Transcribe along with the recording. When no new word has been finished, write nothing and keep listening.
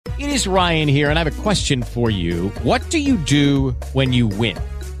It is Ryan here, and I have a question for you. What do you do when you win?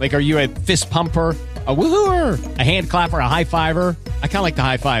 Like, are you a fist pumper, a woohooer, a hand clapper, a high fiver? I kind of like the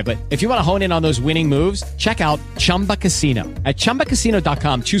high five, but if you want to hone in on those winning moves, check out Chumba Casino. At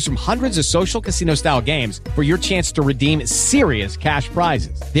ChumbaCasino.com, choose from hundreds of social casino-style games for your chance to redeem serious cash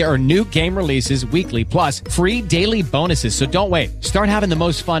prizes. There are new game releases weekly, plus free daily bonuses. So don't wait. Start having the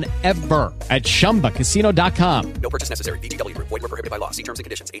most fun ever at ChumbaCasino.com. No purchase necessary. VGW. Void where prohibited by law. See terms and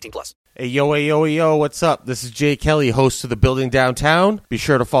conditions. 18+. Hey, yo, what's up? This is Jay Kelly, host of The Building Downtown. Be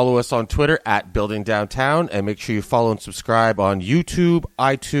sure to follow us on Twitter at Building Downtown, and make sure you follow and subscribe on YouTube,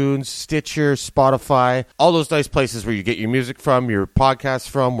 iTunes, Stitcher, Spotify, all those nice places where you get your music from, your podcasts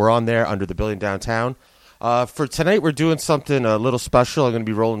from. We're on there under The Building Downtown. For tonight, we're doing something a little special. I'm going to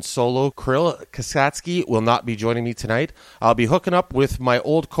be rolling solo. Kirill Kasatsky will not be joining me tonight. I'll be hooking up with my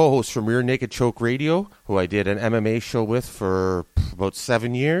old co-host from Rear Naked Choke Radio, who I did an MMA show with for about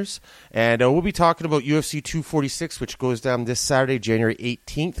 7 years. And we'll be talking about UFC 246, which goes down this Saturday, January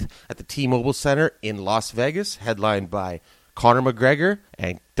 18th at the T-Mobile Center in Las Vegas, headlined by Conor McGregor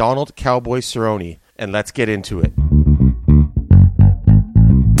and Donald Cowboy Cerrone. And let's get into it.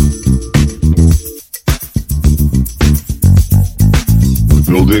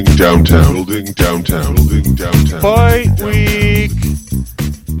 Building downtown. Fight week.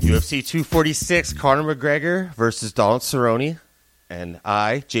 UFC 246, Conor McGregor versus Donald Cerrone. And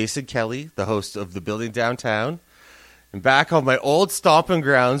I, Jason Kelly, the host of The Building Downtown, am back on my old stomping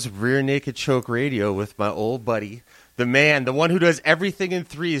grounds, Rear Naked Choke Radio, with my old buddy, the man, the one who does everything in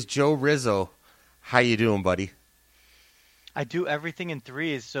threes, Joe Rizzo. How you doing, buddy? I do everything in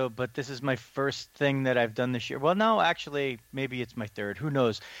threes, but this is my first thing that I've done this year. Well, no, actually, maybe it's my third. Who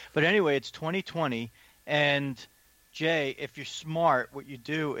knows? But anyway, it's 2020, and Jay, if you're smart, what you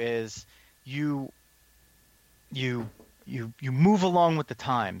do is you move along with the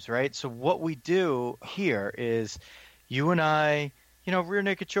times, right? So what we do here is you and I, Rear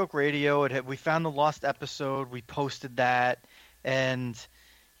Naked Choke Radio. We found the lost episode. We posted that, and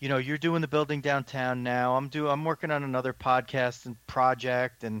you're doing The Building Downtown now. I'm working on another podcast and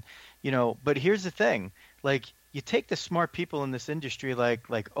project, and but here's the thing: like, you take the smart people in this industry,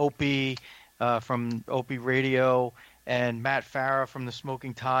 like Opie from Opie Radio and Matt Farah from The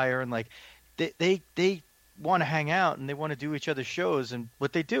Smoking Tire, and like they want to hang out and they want to do each other's shows, and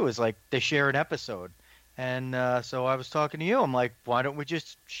what they do is like they share an episode. And so I was talking to you. I'm like, why don't we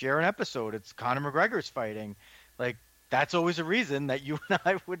just share an episode? It's Conor McGregor's fighting, like. That's always a reason that you and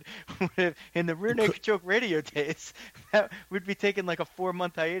I would in the Rear Naked Choke Radio days, that we'd be taking like a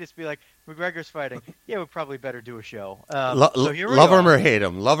 4-month hiatus, be like, McGregor's fighting. Yeah, we probably better do a show. So here we love go. him or hate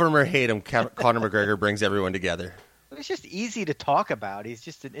him. Conor McGregor brings everyone together. It's just easy to talk about. He's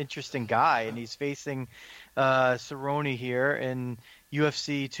just an interesting guy, and he's facing Cerrone here in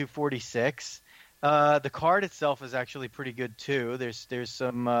UFC 246. The card itself is actually pretty good too. There's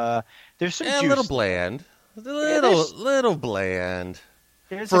some juice. A little bland. A little bland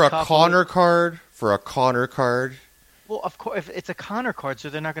for a Conor card. Well, of course, if it's a Conor card, so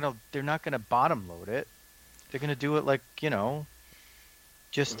they're not gonna bottom load it. They're gonna do it like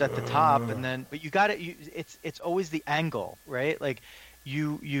just at the top, and then. But you got it. It's always the angle, right? Like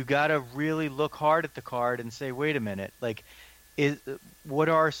you gotta really look hard at the card and say, wait a minute, like, what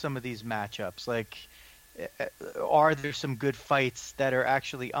are some of these matchups like? Are there some good fights that are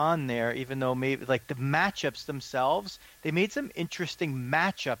actually on there, even though maybe like the matchups themselves, they made some interesting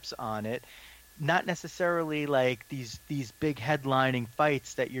matchups on it, not necessarily like these big headlining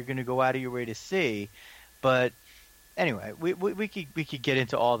fights that you're going to go out of your way to see. But anyway, we could get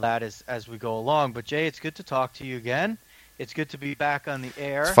into all that as we go along. But Jay, it's good to talk to you again. It's good to be back on the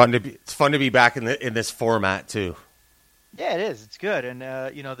air. It's fun to be back in this format too. Yeah, it is. It's good. And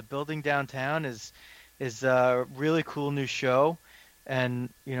The Building Downtown is a really cool new show, and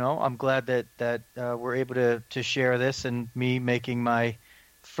I'm glad that we're able to share this, and me making my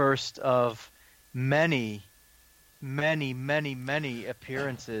first of many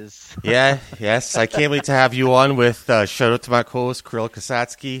appearances. Yes, I can't wait to have you on with shout out to my co-host Kirill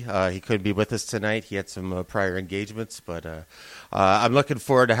Kasatsky. He couldn't be with us tonight. He had some prior engagements, but I'm looking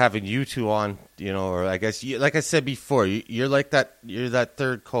forward to having you two on. Or I guess like I said before, you're that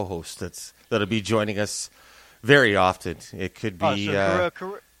third co-host that'll be joining us very often. It could be.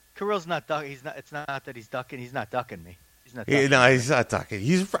 Kirill's not ducking. It's not that he's ducking. He's not ducking me. He's not ducking.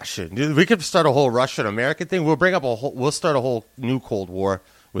 He's Russian. We could start a whole Russian American thing. We'll start a whole new Cold War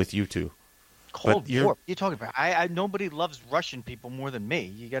with you two. Cold War? What are you talking about? Nobody loves Russian people more than me.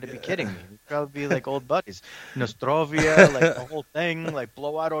 You got to be kidding me. We'd probably be like old buddies. Nostrovia, like the whole thing, like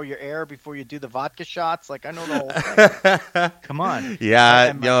blow out all your air before you do the vodka shots. Like I know the whole thing. Come on.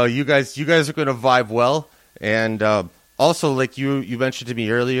 Yeah, you guys are going to vibe well. And also, like you mentioned to me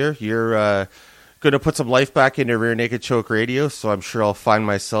earlier, you're going to put some life back into Rear Naked Choke Radio, so I'm sure I'll find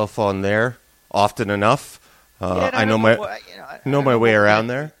myself on there often enough. I know my way around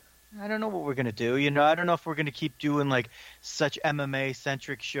there. I don't know what we're going to do. I don't know if we're going to keep doing like such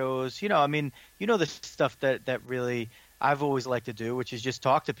MMA-centric shows. I mean, the stuff that really I've always liked to do, which is just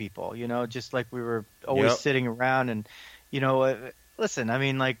talk to people, just like we were always sitting around and, listen, I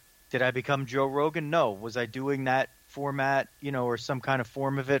mean, like, did I become Joe Rogan? No. Was I doing that format, or some kind of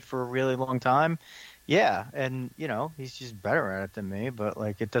form of it for a really long time? Yeah. And, he's just better at it than me, but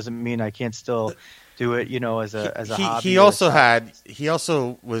like, it doesn't mean I can't still do it, as a hobby. He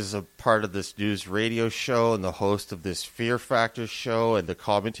also was a part of this news radio show and the host of this Fear Factor show and the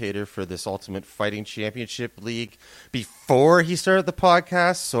commentator for this Ultimate Fighting Championship League before he started the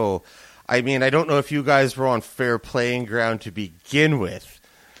podcast. So, I mean, I don't know if you guys were on fair playing ground to begin with.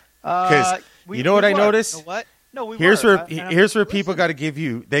 Because you know what I noticed? You know what? No, here's where people got to give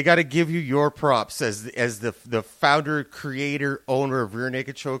you. They got to give you your props as the founder, creator, owner of Rear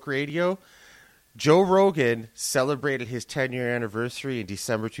Naked Choke Radio. Joe Rogan celebrated his 10-year anniversary in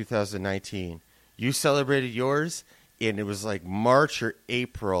December 2019. You celebrated yours it was like March or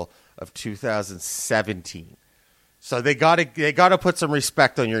April of 2017. So they got to put some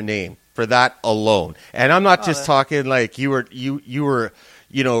respect on your name for that alone. And I'm not just talking like you were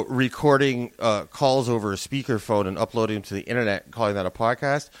recording calls over a speakerphone and uploading them to the internet and calling that a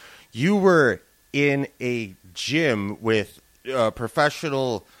podcast. You were in a gym with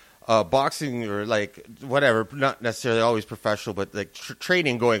professional boxing or like whatever, not necessarily always professional, but like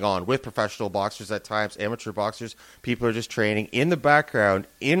training going on with professional boxers at times, amateur boxers. People are just training in the background,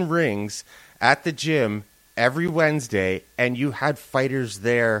 in rings, at the gym every Wednesday, and you had fighters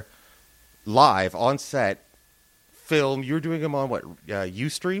there live on set. Film. You were doing them on what?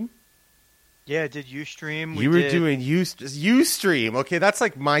 Ustream? Yeah, I did Ustream. You were doing Ustream. Okay, that's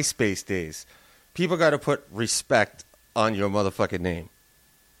like MySpace days. People got to put respect on your motherfucking name.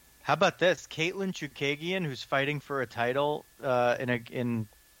 How about this? Caitlin Chukagian, who's fighting for a title in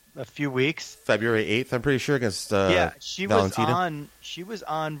a few weeks. February 8th, I'm pretty sure, against she Valentina. was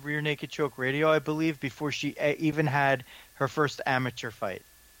on Rear Naked Choke Radio, I believe, before she even had her first amateur fight.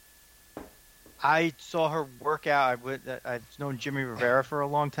 I saw her work out. I've known Jimmy Rivera for a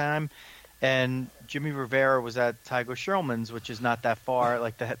long time, and Jimmy Rivera was at Tygo Sherman's, which is not that far,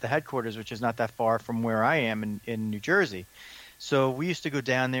 like the headquarters, which is not that far from where I am in New Jersey. So we used to go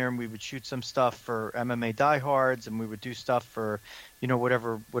down there and we would shoot some stuff for MMA diehards, and we would do stuff for,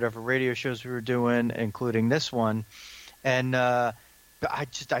 whatever radio shows we were doing, including this one. And I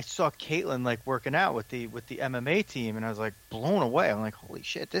saw Caitlin like working out with the MMA team, and I was like blown away. I'm like, holy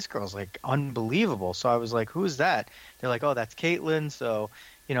shit, this girl's like unbelievable. So I was like, who's that? They're like, oh, that's Caitlin. So,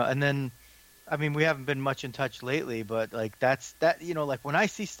 and then, I mean, we haven't been much in touch lately, but like that's like when I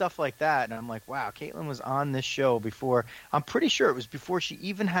see stuff like that, and I'm like, wow, Caitlin was on this show before. I'm pretty sure it was before she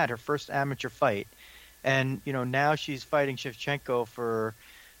even had her first amateur fight, and now she's fighting Shevchenko for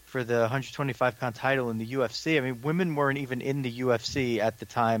the 125-pound title in the UFC. I mean, women weren't even in the UFC at the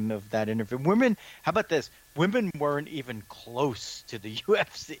time of that interview. How about this? Women weren't even close to the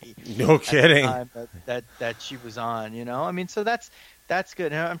UFC. No kidding. At the time that she was on, I mean, so that's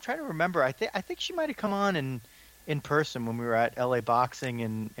good. And I'm trying to remember. I think she might have come on in person when we were at LA Boxing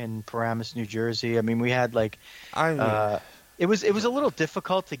in Paramus, New Jersey. I mean, we had like it was a little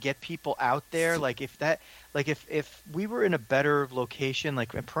difficult to get people out there. Like if we were in a better location,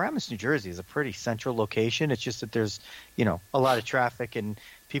 like Paramus, New Jersey is a pretty central location. It's just that there's, a lot of traffic and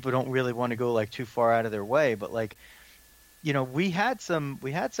people don't really want to go like too far out of their way. But like, we had some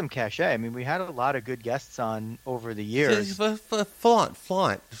cachet. I mean, we had a lot of good guests on over the years.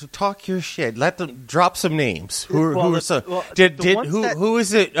 Flaunt. Talk your shit. Let them drop some names. Who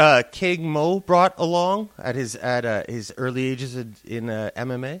is it? King Mo brought along at his early ages in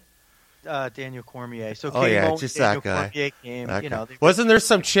MMA. Daniel Cormier. So just Daniel that guy. Cormier came. Okay. Wasn't there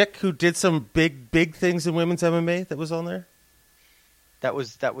some chick who did some big things in women's MMA that was on there? That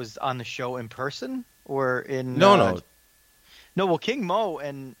was on the show in person or in no. No, well, King Mo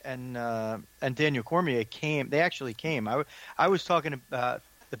and Daniel Cormier came. They actually came. I was talking about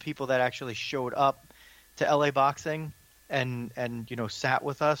the people that actually showed up to LA Boxing and sat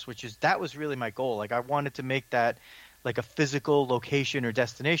with us, that was really my goal. Like I wanted to make that like a physical location or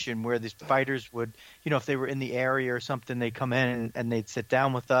destination where these fighters would, if they were in the area or something, they'd come in and they'd sit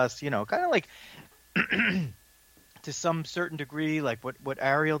down with us, kind of like to some certain degree, like what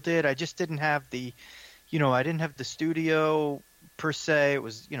Ariel did. I just didn't have the, I didn't have the studio per se. It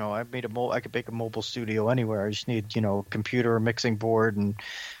was, I could make a mobile studio anywhere. I just need, computer, mixing board, and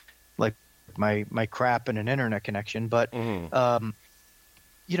like my crap and an internet connection. But,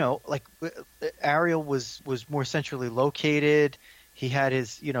 like Ariel was more centrally located. He had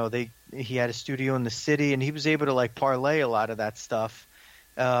his, he had a studio in the city, and he was able to like parlay a lot of that stuff.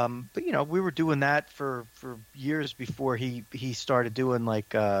 But we were doing that for years before he started doing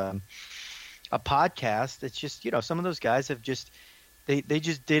like a podcast. It's just, some of those guys have just they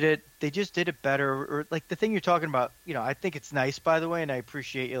just did it better. Or like the thing you're talking about, I think it's nice, by the way, and I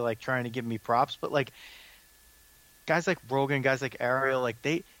appreciate you like trying to give me props, but like guys like Rogan, guys like Ariel, like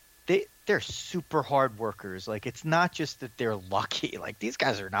they're super hard workers. Like it's not just that they're lucky. Like these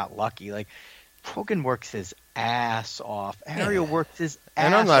guys are not lucky. Like Rogan works his ass off. Ariel works his ass off.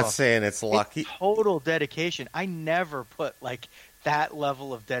 And I'm not saying it's lucky. It's total dedication. I never put like that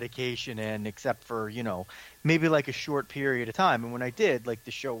level of dedication in, except for, maybe like a short period of time. And when I did, like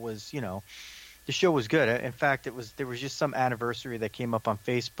the show was good. In fact, there was just some anniversary that came up on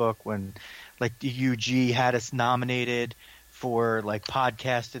Facebook when like the UG had us nominated for like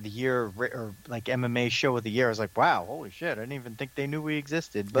podcast of the year or like MMA show of the year. I was like, wow, holy shit. I didn't even think they knew we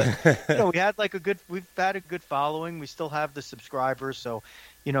existed. But, we had like we've had a good following. We still have the subscribers. So,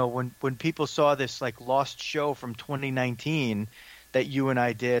 when people saw this like lost show from 2019 that you and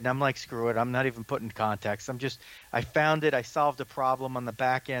I did, and I'm like, screw it. I'm not even putting context. I found it. I solved a problem on the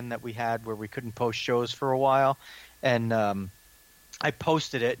back end that we had where we couldn't post shows for a while. And, I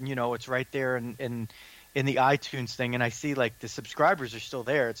posted it, and, it's right there in the iTunes thing, and I see like the subscribers are still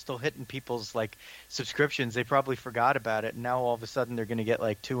there. It's still hitting people's like subscriptions. They probably forgot about it, and now all of a sudden they're going to get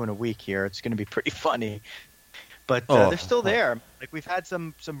like 2 in a week here. It's going to be pretty funny, but they're still there. Like we've had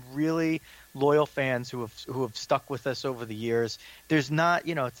some really loyal fans who have stuck with us over the years. There's not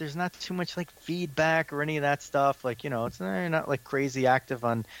too much like feedback or any of that stuff. Like it's not like crazy active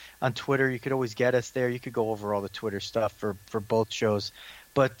on Twitter. You could always get us there. You could go over all the Twitter stuff for both shows,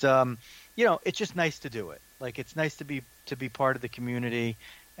 but it's just nice to do it. Like it's nice to be part of the community,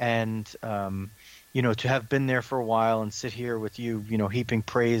 and to have been there for a while and sit here with you, heaping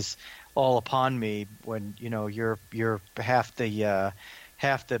praise all upon me when you're half the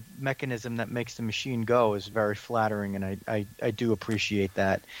mechanism that makes the machine go is very flattering, and I do appreciate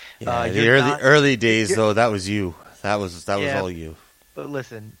that. Yeah, the early days though, that was you. That was all you. But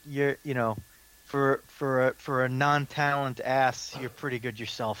listen, For a non-talent ass, you're pretty good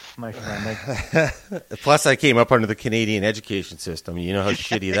yourself, my friend. Plus, I came up under the Canadian education system. You know how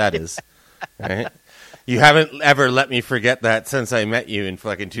shitty that is, right? You haven't ever let me forget that since I met you in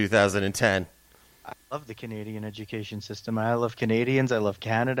fucking 2010. I love the Canadian education system. I love Canadians. I love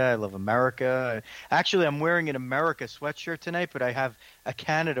Canada. I love America. Actually, I'm wearing an America sweatshirt tonight, but I have a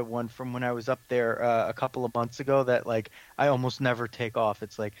Canada one from when I was up there a couple of months ago that like I almost never take off.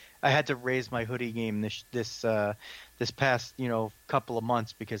 It's like I had to raise my hoodie game this past couple of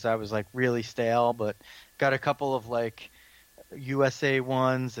months because I was like really stale. But got a couple of like USA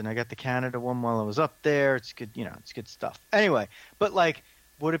ones, and I got the Canada one while I was up there. It's good, it's good stuff. Anyway, but like.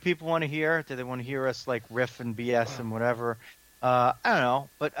 What do people want to hear? Do they want to hear us like riff and BS and whatever? I don't know,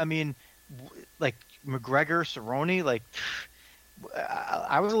 but I mean, like McGregor, Cerrone, like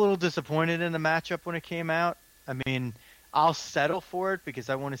I was a little disappointed in the matchup when it came out. I mean, I'll settle for it because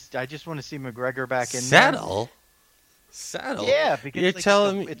I just want to see McGregor back in Settle? there. Settle? Yeah, because you're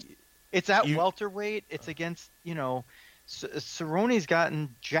telling me it's at welterweight. It's against Cerrone's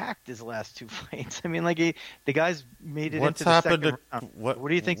gotten jacked his last 2 fights. I mean, like the guy's made it into the second round. What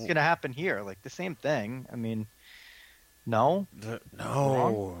do you think's going to happen here? Like the same thing. I mean, no.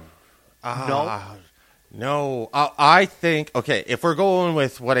 No. I think, okay, if we're going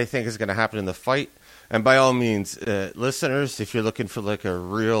with what I think is going to happen in the fight, and by all means, listeners, if you're looking for like a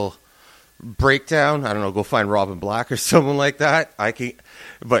real breakdown, I don't know, go find Robin Black or someone like that. I can,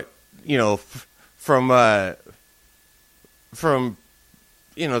 but from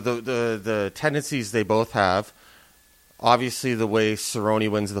the tendencies they both have, obviously the way Cerrone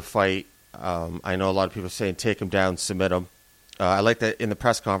wins the fight, I know a lot of people are saying take him down, submit him. I like that in the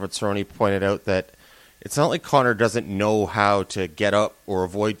press conference Cerrone pointed out that it's not like Conor doesn't know how to get up or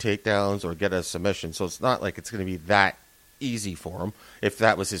avoid takedowns or get a submission, so it's not like it's going to be that easy for him if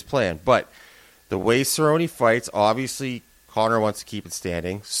that was his plan. But the way Cerrone fights, obviously Conor wants to keep it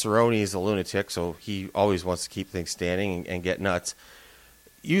standing. Cerrone is a lunatic, so he always wants to keep things standing and get nuts.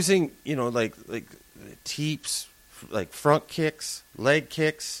 Using, like teeps, like front kicks, leg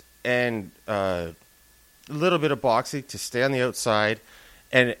kicks, and a little bit of boxing to stay on the outside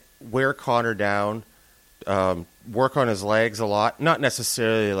and wear Conor down. Work on his legs a lot, not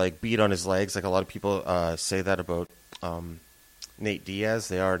necessarily like beat on his legs like a lot of people say that about Nate Diaz.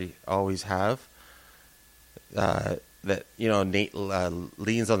 They always have that. Nate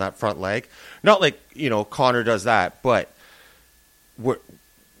leans on that front leg, not like Conor does that, but what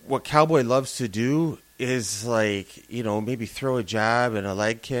Cowboy loves to do is maybe throw a jab and a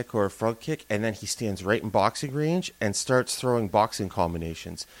leg kick or a front kick, and then he stands right in boxing range and starts throwing boxing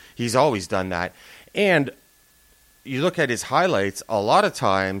combinations. He's always done that. And you look at his highlights, a lot of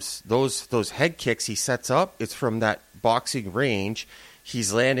times those head kicks he sets up, it's from that boxing range.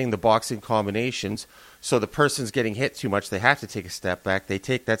 He's landing the boxing combinations. So the person's getting hit too much, they have to take a step back. They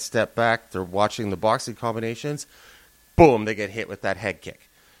take that step back, they're watching the boxing combinations. Boom, they get hit with that head kick.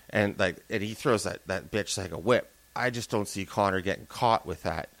 And he throws that bitch like a whip. I just don't see Conor getting caught with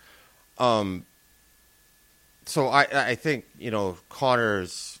that. So I think, Conor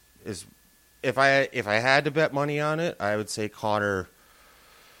is if I had to bet money on it, I would say Conor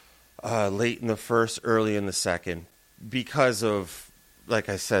late in the first, early in the second, because of, like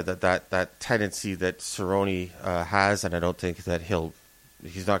I said, that tendency that Cerrone has, and I don't think that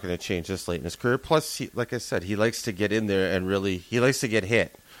he's not going to change this late in his career. Plus, like I said, he likes to get in there and he likes to get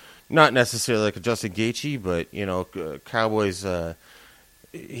hit. Not necessarily like a Justin Gaethje, but Cowboys.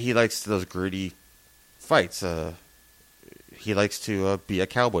 He likes those gritty fights. He likes to be a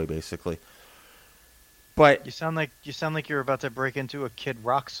cowboy, basically. But you sound like you're about to break into a Kid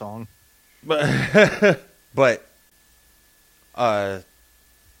Rock song. But well,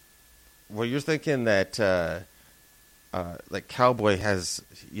 you're thinking that like Cowboy has,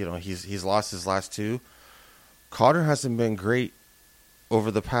 he's lost his last two. Conor hasn't been great over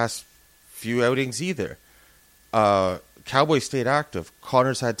the past few outings either. Cowboy stayed active.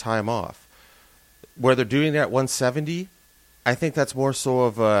 Conor's had time off. Where they're doing that 170, I think that's more so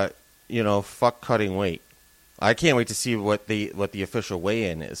of a, fuck cutting weight. I can't wait to see what the official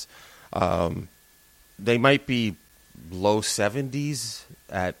weigh-in is. They might be low 70s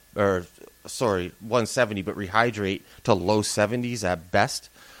 170, but rehydrate to low 70s at best.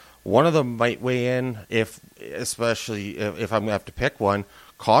 One of them might weigh in, especially if I'm going to have to pick one,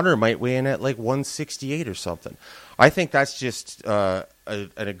 Conor might weigh in at like 168 or something. I think that's just an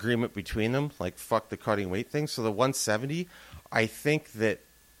agreement between them, like fuck the cutting weight thing. So the 170, I think that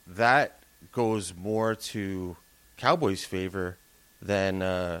goes more to Cowboys' favor than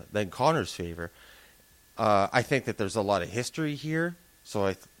Conor's favor. I think that there's a lot of history here.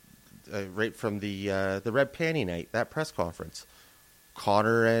 So right from the Red Panty Night, that press conference,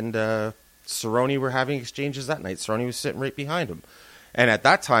 Conor and Cerrone were having exchanges that night. Cerrone was sitting right behind him. And at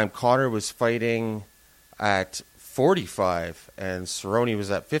that time, Conor was fighting at 45 and Cerrone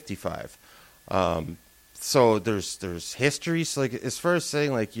was at 55. So there's history. So like, as far as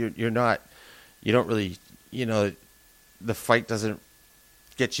saying like you don't really, the fight doesn't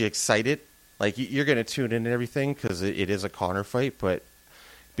get you excited. Like you're going to tune in and everything because it is a Conor fight, but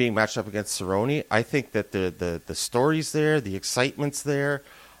being matched up against Cerrone, I think that the story's there, the excitement's there.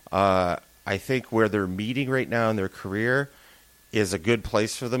 I think where they're meeting right now in their career is a good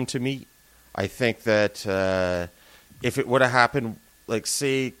place for them to meet. I think that if it would have happened, like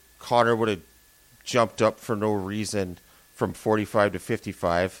say Conor would have jumped up for no reason from 45 to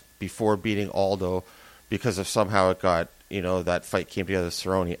 55 before beating Aldo because of somehow it got, that fight came together with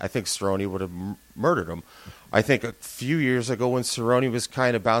Cerrone, I think Cerrone would have murdered him. I think a few years ago when Cerrone was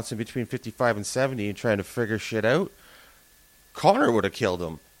kind of bouncing between 55 and 70 and trying to figure shit out, Conor would have killed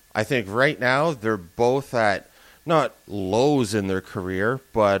him. I think right now they're both at not lows in their career,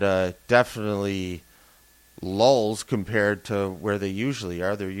 but definitely lulls compared to where they usually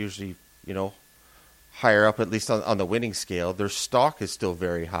are. They're usually, higher up, at least on the winning scale. Their stock is still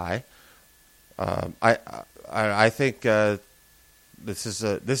very high. I think this is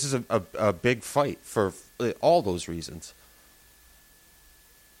a big fight for all those reasons.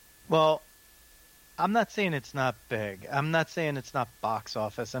 Well, I'm not saying it's not big. I'm not saying it's not box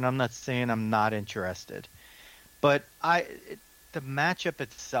office, and I'm not saying I'm not interested. But the matchup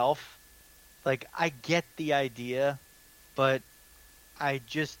itself, like I get the idea, but I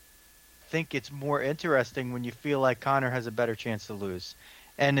just think it's more interesting when you feel like Conor has a better chance to lose.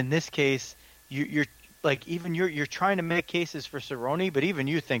 And in this case, you're like even you're trying to make cases for Cerrone, but even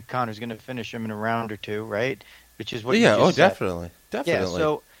you think Conor's going to finish him in a round or two, right? Which is what you just said. Definitely.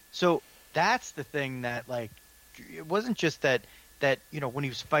 Yeah, so that's the thing that like it wasn't just that when he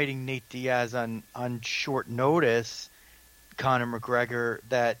was fighting Nate Diaz on short notice, Conor McGregor,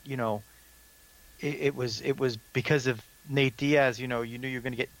 that it was because of Nate Diaz. You knew you were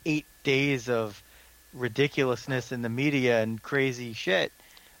going to get 8 days of ridiculousness in the media and crazy shit.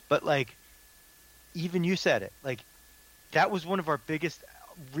 But like, even you said it. Like, that was one of our biggest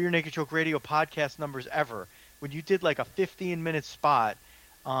Rear Naked Choke Radio podcast numbers ever. When you did like a 15-minute spot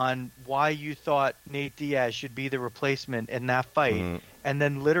on why you thought Nate Diaz should be the replacement in that fight, and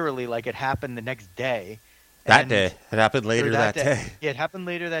then literally like it happened the next day. It happened later that day. Yeah, it happened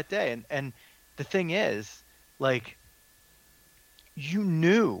later that day. And the thing is, like, you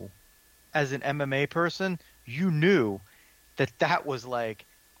knew as an MMA person, you knew that was like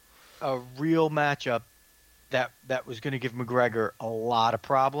a real matchup that was going to give McGregor a lot of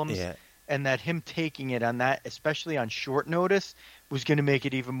problems. Yeah. And that him taking it on that, especially on short notice, was going to make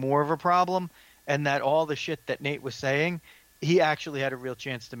it even more of a problem. And that all the shit that Nate was saying, he actually had a real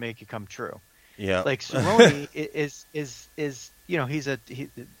chance to make it come true. Yeah. Like, Cerrone is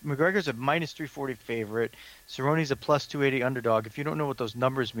McGregor's a minus 340 favorite. Cerrone's a plus 280 underdog. If you don't know what those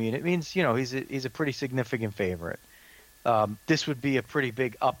numbers mean, it means, he's a pretty significant favorite. This would be a pretty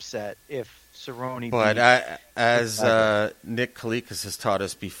big upset if Cerrone. But as Nick Kalikas has taught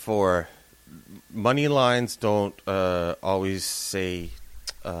us before, money lines don't always say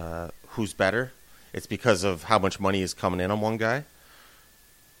who's better. It's because of how much money is coming in on one guy,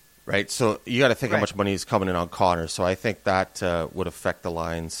 right? So you got to think how much money is coming in on Conor. So I think that would affect the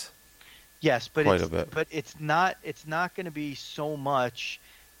lines. Yes, but quite a bit. But it's not going to be so much.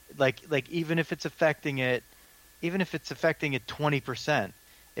 Like even if it's affecting it 20%.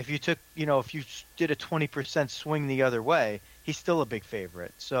 If you took, if you did a 20% swing the other way, he's still a big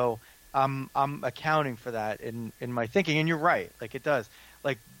favorite. So I'm accounting for that in my thinking. And you're right. Like, it does.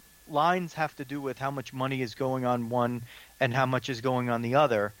 Like, lines have to do with how much money is going on one and how much is going on the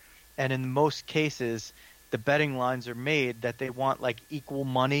other. And in most cases, the betting lines are made that they want like equal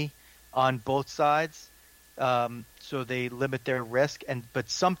money on both sides. So they limit their risk. But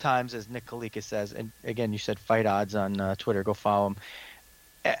sometimes, as Nick Kalikas says, and again, you said Fight Odds on Twitter, go follow him,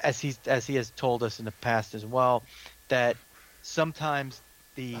 as he has told us in the past as well, that sometimes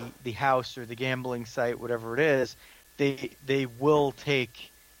the house or the gambling site, whatever it is, they will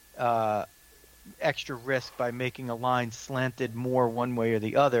take extra risk by making a line slanted more one way or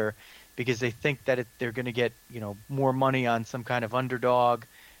the other, because they think that they're going to get more money on some kind of underdog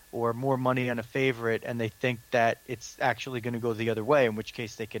or more money on a favorite, and they think that it's actually going to go the other way, in which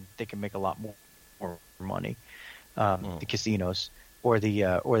case they can make a lot more money, the casinos or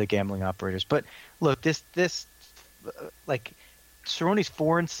the gambling operators. But look, this like, Cerrone's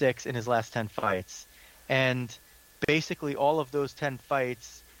 4-6 in his last 10 fights, and basically all of those 10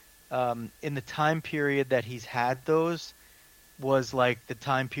 fights, in the time period that he's had those, was like the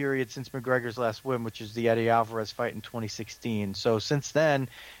time period since McGregor's last win, which is the Eddie Alvarez fight in 2016. So since then,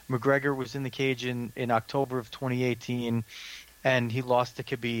 McGregor was in the cage in October of 2018, and he lost to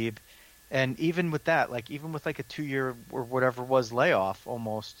Khabib. And even with that, even with a 2-year or whatever it was layoff,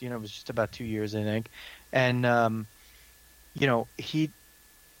 almost, it was just about 2 years, I think. And, he,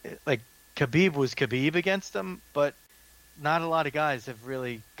 Khabib was Khabib against him, but not a lot of guys have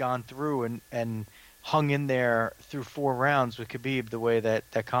really gone through and hung in there through 4 rounds with Khabib the way that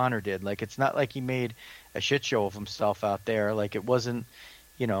Conor did. Like, it's not like he made a shit show of himself out there. Like, it wasn't,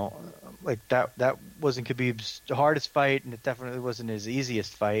 that wasn't Khabib's hardest fight, and it definitely wasn't his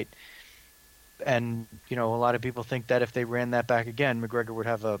easiest fight. And, a lot of people think that if they ran that back again, McGregor would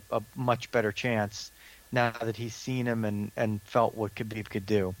have a much better chance now that he's seen him and felt what Khabib could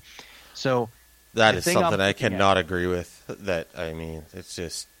do. So that is something I cannot agree with. That, I mean, it's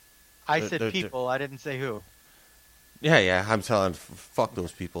just... I said people. I didn't say who. Yeah. I'm telling, fuck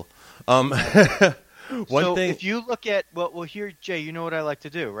those people. So if you look at well, here, Jay, you know what I like to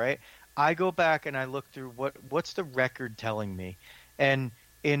do, right? I go back and I look through what's the record telling me, and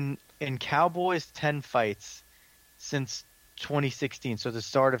in Cowboy's 10 fights since 2016, so the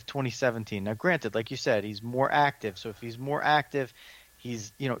start of 2017. Now, granted, like you said, he's more active. So if he's more active,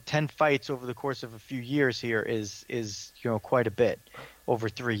 he's 10 fights over the course of a few years here is quite a bit over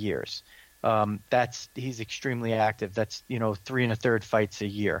 3 years. He's extremely active. That's 3 1/3 fights a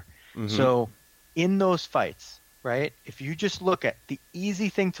year. Mm-hmm. So in those fights, right? If you just look at the easy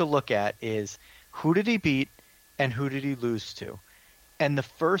thing to look at is who did he beat and who did he lose to, and the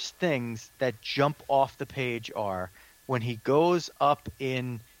first things that jump off the page are when he goes up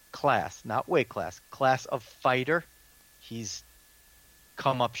in class, not weight class of fighter, he's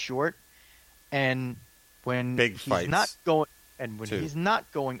come up short, and when he's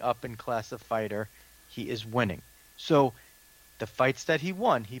not going up in class of fighter, he is winning. So the fights that he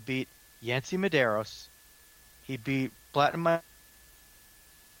won, he beat Yancy Medeiros, he beat Platinum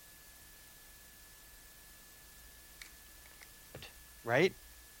right?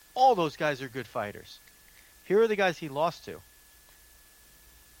 All those guys are good fighters. Here are the guys he lost to.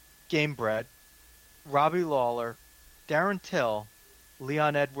 Gamebred, Robbie Lawler, Darren Till,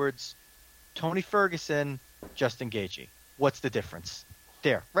 Leon Edwards, Tony Ferguson, Justin Gaethje. What's the difference?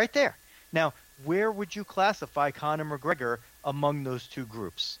 There, right there. Now, where would you classify Conor McGregor among those two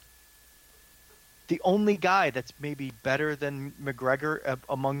groups? The only guy that's maybe better than McGregor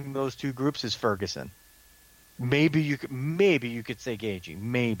among those two groups is Ferguson. Maybe you could say Gaethje.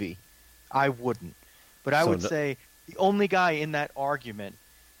 Maybe. I wouldn't. But I would say the only guy in that argument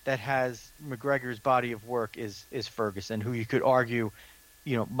that has McGregor's body of work is Ferguson, who you could argue,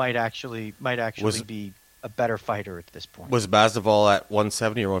 might actually be a better fighter at this point. Was Masvidal at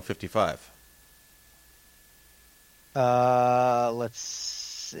 170 or 155? Let's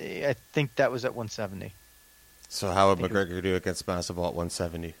see. I think that was at 170. So how would McGregor do against Masvidal at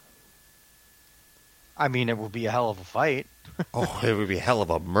 170? I mean, it would be a hell of a fight. Oh, it would be a hell of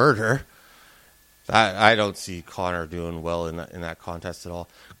a murder. I don't see Conor doing well in that contest at all.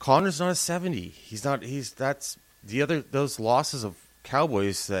 Conor's not a 70. He's not. That's the other those losses of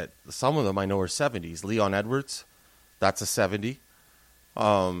Cowboys that some of them I know are 70s. Leon Edwards, that's a 70.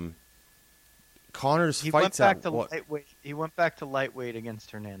 Conor's fights at what? Lightweight. He went back to lightweight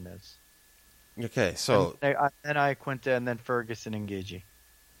against Hernandez. Okay, so then Iaquinta and then Ferguson and Gaethje.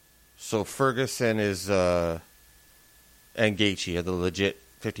 So Ferguson is and Gaethje are the legit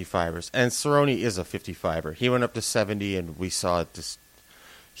 55ers, and Cerrone is a 55er. He went up to 70, and we saw it. Just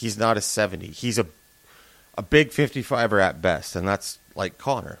he's not a 70. He's a big 55er at best, and that's like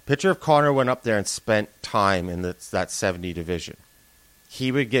Conor. Picture if Conor went up there and spent time in that 70 division.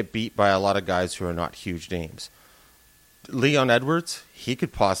 He would get beat by a lot of guys who are not huge names. Leon Edwards, he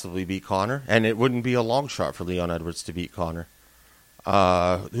could possibly beat Conor, and it wouldn't be a long shot for Leon Edwards to beat Conor.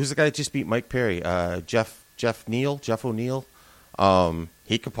 Who's the guy that just beat Mike Perry? Jeff O'Neill.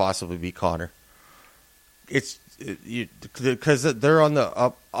 He could possibly beat Conor. It's because they're on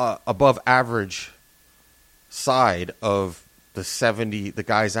the above average side of the 70. The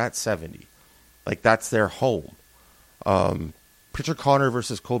guys at 70, like that's their home. Picture Conor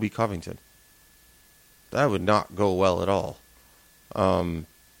versus Colby Covington. That would not go well at all.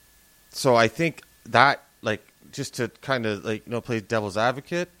 So I think that, like, just to kind of play devil's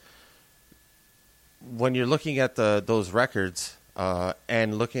advocate, when you're looking at those records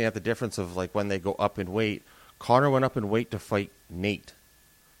and looking at the difference of like when they go up in weight, Conor went up in weight to fight Nate,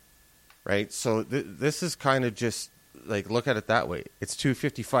 right? So this is kind of just like, look at it that way. It's two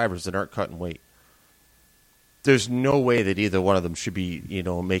 55ers that aren't cutting weight. There's no way that either one of them should be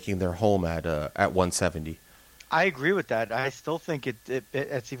making their home at 170. I agree with that. I still think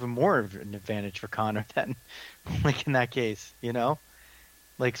it's even more of an advantage for Conor than like in that case,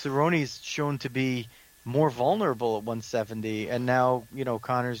 Like Cerrone's shown to be more vulnerable at 170, and now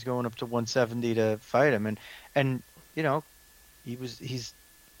Conor's going up to 170 to fight him, and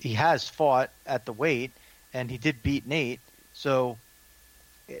he has fought at the weight, and he did beat Nate, so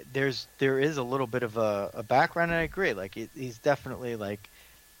there is a little bit of a background, and I agree. Like he's definitely like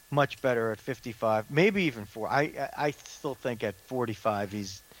much better at 55, maybe even 4. I still think at 45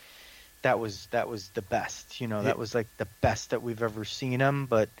 that was the best. That was like the best that we've ever seen him.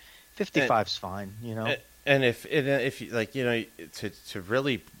 But 55's fine. And if like to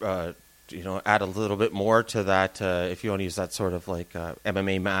really add a little bit more to that, if you want to use that sort of like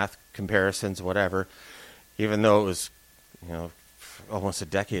MMA math comparisons, whatever. Even though it was almost a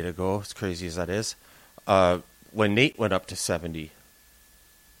decade ago, as crazy as that is, when Nate went up to 70.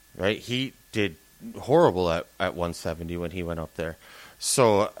 Right, he did horrible at 170 when he went up there.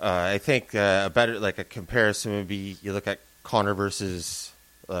 So I think a better a comparison would be you look at Conor versus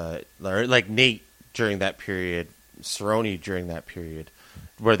like Nate during that period, Cerrone during that period,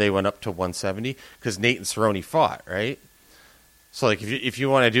 where they went up to 170 because Nate and Cerrone fought, right? So like if you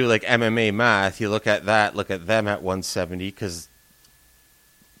want to do like MMA math, you look at them at 170 because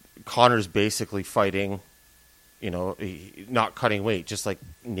Conor's basically fighting. Not cutting weight, just like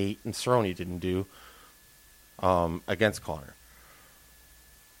Nate and Cerrone didn't do against Conor.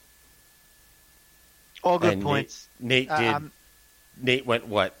 All good points. Nate went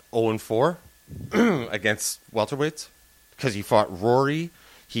what 0-4 against welterweights because he fought Rory.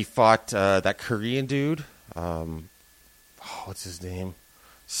 He fought that Korean dude. What's his name?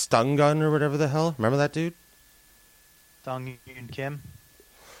 Stungun or whatever the hell. Remember that dude? Sung Yoon Kim.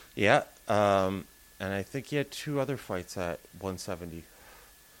 Yeah. And I think he had 2 other fights at 170.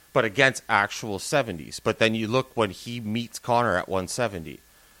 But against actual 70s. But then you look when he meets Conor at 170.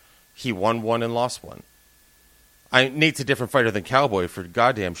 He won 1 and lost 1. Nate's a different fighter than Cowboy for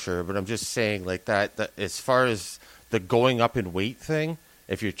goddamn sure, but I'm just saying like that as far as the going up in weight thing,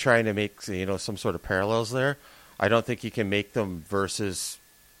 if you're trying to make, some sort of parallels there, I don't think you can make them versus,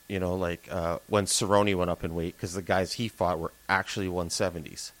 when Cerrone went up in weight, because the guys he fought were actually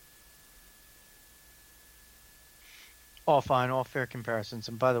 170s. All fine, all fair comparisons.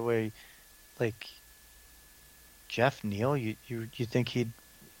 And by the way, like Jeff Neal, you think he'd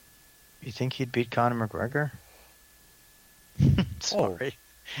beat Conor McGregor? Sorry.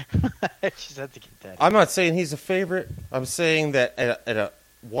 I just had to get that. I'm not saying he's a favorite. I'm saying that at a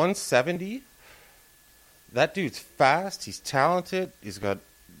 170, that dude's fast. He's talented. He's got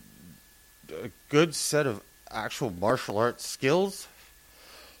a good set of actual martial arts skills.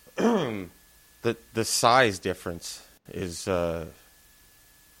 The size difference is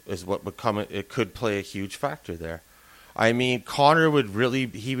what would come. It could play a huge factor there. I mean, Conor would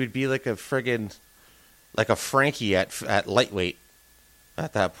be like a friggin' like a Frankie at lightweight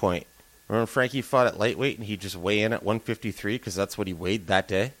at that point. Remember Frankie fought at lightweight and he'd just weigh in at 153 because that's what he weighed that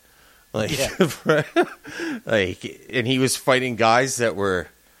day? And he was fighting guys that were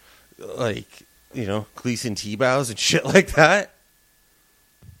Gleason T-bows and shit like that.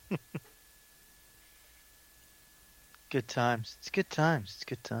 Good times. It's good times. It's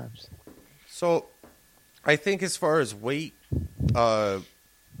good times. So, I think as far as weight,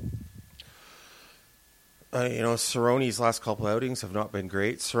 Cerrone's last couple outings have not been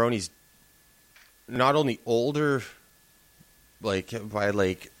great. Cerrone's not only older, by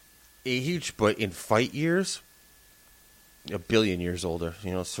age, but in fight years, a billion years older.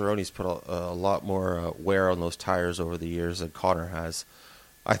 Cerrone's put a lot more wear on those tires over the years than Conor has.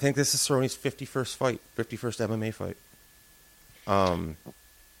 I think this is Cerrone's 51st MMA fight.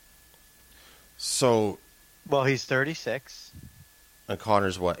 Well, he's 36. And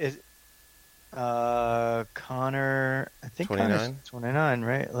Conor's what? Conor, I think 29? 29,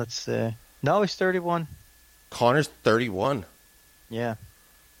 right? Let's see. No, he's 31. Connor's 31. Yeah.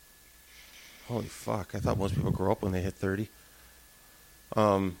 Holy fuck. I thought most people grow up when they hit 30.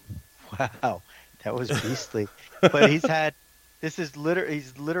 Wow. That was beastly. But he's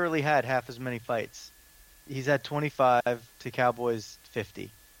literally had half as many fights. He's had 25 to Cowboy's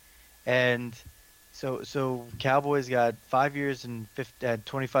 50. And so Cowboy's got 5 years and had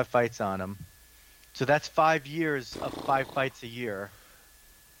 25 fights on him. So that's 5 years of 5 fights a year.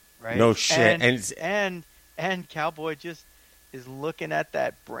 Right? No shit. And Cowboy just is looking at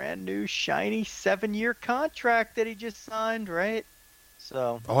that brand new shiny 7-year contract that he just signed, right?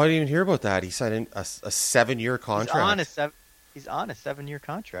 So I didn't even hear about that. He signed a 7-year contract. He's on a 7-year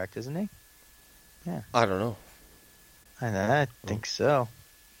contract, isn't he? Yeah. I don't know. I think so.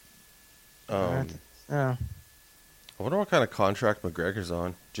 I wonder what kind of contract McGregor's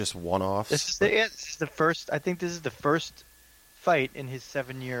on. Just one-offs? This is the first. I think this is the first fight in his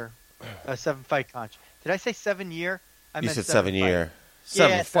 7-fight contract. Did I say 7-year? You said 7-year. Fight.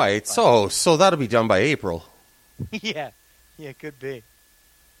 7 fights. So that'll be done by April. Yeah, could be.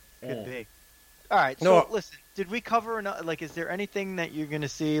 Could be. All right. So listen, did we cover enough? Like, is there anything that you're going to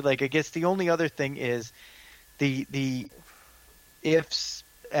see? Like, I guess the only other thing is the ifs,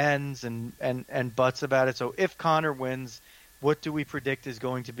 ends, and buts about it. So if Conor wins, what do we predict is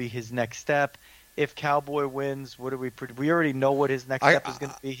going to be his next step? If Cowboy wins, what do we predict? We already know what his next step is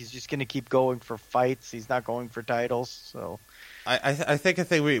going to be. He's just going to keep going for fights. He's not going for titles. So I think a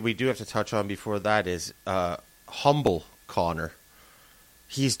thing we do have to touch on before that is humble Conor.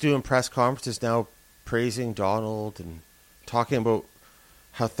 He's doing press conferences now praising Donald and talking about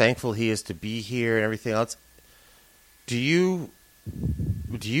how thankful he is to be here and everything else. Do you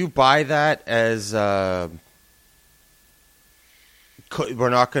buy that as we're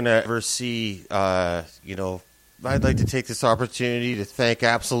not going to ever see, I'd like to take this opportunity to thank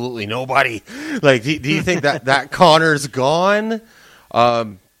absolutely nobody. Like, do you think that Conor's gone?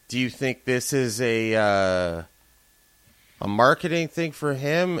 Do you think this is a marketing thing for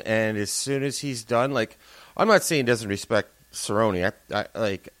him? And as soon as he's done, like, I'm not saying he doesn't respect Cerrone.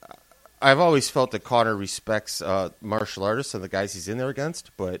 I've always felt that Conor respects martial artists and the guys he's in there against,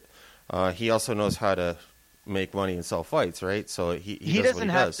 but he also knows how to make money and sell fights, right? So he doesn't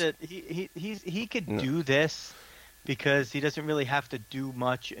have to. He could do this because he doesn't really have to do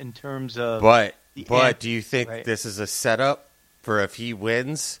much in terms of. But do you think this is a setup for if he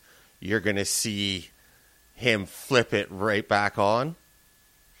wins, you're going to see him flip it right back on?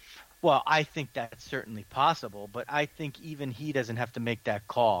 Well, I think that's certainly possible, but I think even he doesn't have to make that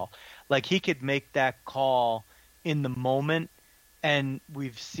call. Like, he could make that call in the moment, and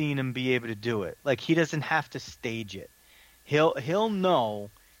we've seen him be able to do it. Like, he doesn't have to stage it. He'll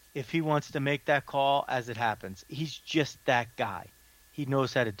know if he wants to make that call as it happens. He's just that guy. he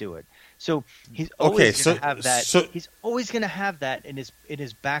knows how to do it. So he's always going to have that. He's always going to have that in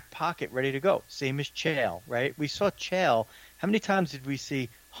his back pocket, ready to go. Same as Chael, right? We saw Chael. How many times did we see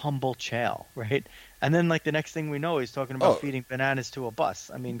humble Chael, right? And then, like, the next thing we know, he's talking about feeding bananas to a bus.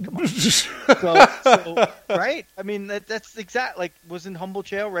 I mean, come on. so right? I mean, that's exact. Like, wasn't humble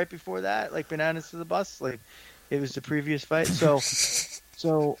Chael right before that? Like, bananas to the bus? Like, it was the previous fight.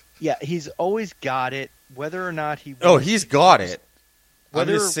 So yeah, he's always got it. Whether or not he he's got it.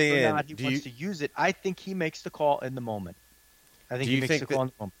 Whether I'm just saying, or not he wants to use it, I think he makes the call in the moment. I think he makes the call in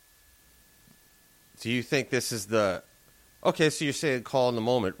the moment. Do you think this is the... Okay, so you're saying call in the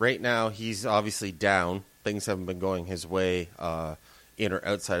moment. Right now, he's obviously down. Things haven't been going his way in or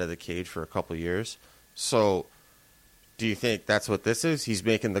outside of the cage for a couple of years. So do you think that's what this is? He's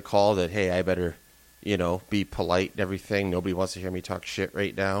making the call that, hey, I better, be polite and everything. Nobody wants to hear me talk shit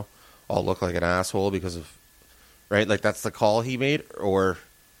right now. I'll look like an asshole because of... Right? Like, that's the call he made? Or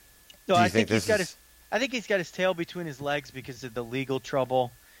no, I think he's got his tail between his legs because of the legal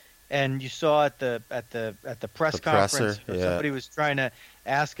trouble. And you saw at the press conference, somebody was trying to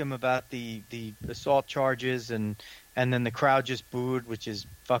ask him about the assault charges, and then the crowd just booed, which is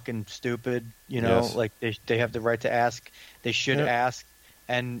fucking stupid. Yes. Like they have the right to ask. They should ask.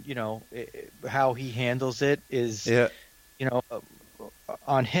 And how he handles it is,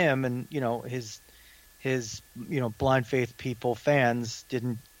 on him. And his blind faith people, fans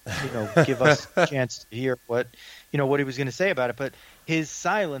didn't give us a chance to hear what he was going to say about it, but his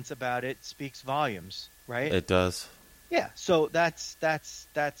silence about it speaks volumes, right? It does. Yeah. So that's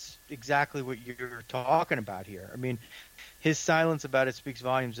exactly what you're talking about here. I mean, his silence about it speaks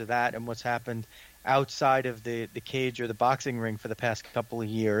volumes of that and what's happened outside of the cage or the boxing ring for the past couple of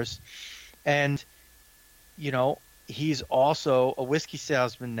years. And, he's also a whiskey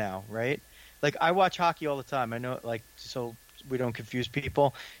salesman now, right? Like, I watch hockey all the time. I know, like, so we don't confuse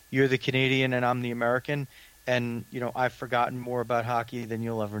people. You're the Canadian and I'm the American. And, I've forgotten more about hockey than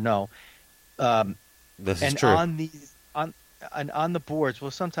you'll ever know. This is true. And on the boards,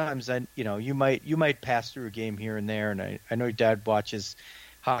 well, sometimes you might pass through a game here and there. And I know your dad watches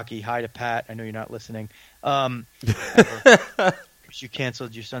hockey. Hi to Pat. I know you're not listening. Because you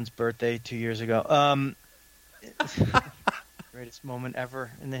canceled your son's birthday 2 years ago. Greatest moment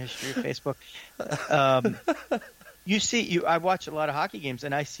ever in the history of Facebook. I watch a lot of hockey games,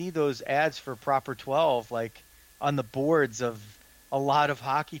 and I see those ads for Proper 12, like, on the boards of a lot of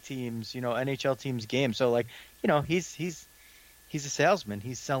hockey teams, NHL teams games. So, like, he's a salesman.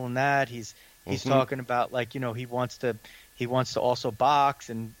 He's selling that. He's talking about, like, he wants to also box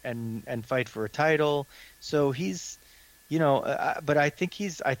and fight for a title. So he's, but I think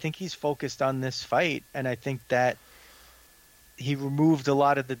he's focused on this fight, and I think that he removed a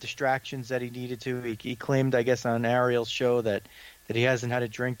lot of the distractions that he needed to. He claimed, I guess, on Ariel's show that he hasn't had a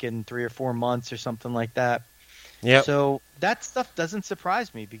drink in 3 or 4 months or something like that. Yeah. So that stuff doesn't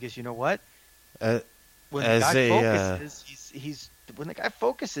surprise me because you know what? When the guy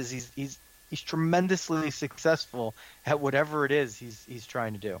focuses, he's tremendously successful at whatever it is he's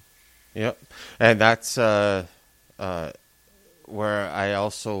trying to do. Yep. And that's where I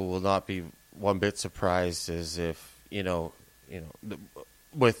also will not be one bit surprised is if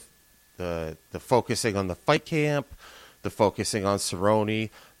with the focusing on the fight camp, the focusing on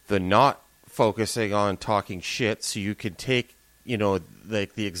Cerrone, the not focusing on talking shit, so you can take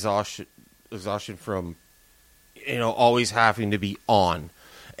like the exhaustion from always having to be on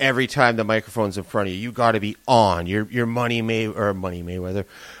every time the microphone's in front of you. You got to be on. Your Money Mayweather,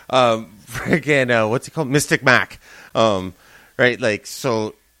 freaking what's it called, Mystic Mac, right? Like,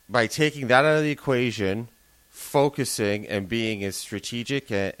 so by taking that out of the equation, focusing and being as strategic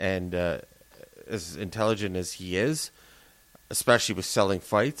and as intelligent as he is, especially with selling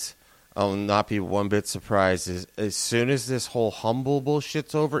fights, I'll not be one bit surprised as soon as this whole humble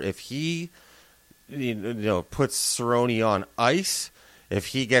bullshit's over, if he puts Cerrone on ice, if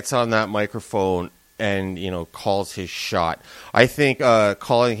he gets on that microphone and calls his shot. I think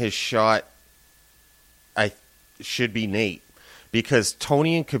calling his shot should be Nate, because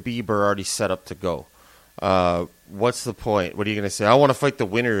Tony and Khabib are already set up to go. What's the point? What are you going to say? I want to fight the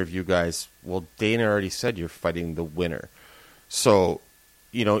winner of you guys. Well, Dana already said you're fighting the winner. So,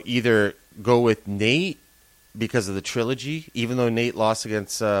 either go with Nate because of the trilogy, even though Nate lost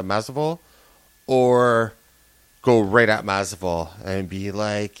against Masvidal, or go right at Masvidal and be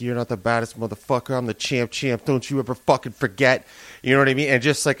like, you're not the baddest motherfucker. I'm the champ. Don't you ever fucking forget. You know what I mean? And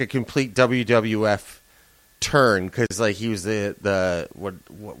just like a complete WWF turn, because like he was the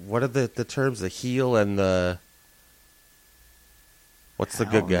what are the terms, the heel and the what's the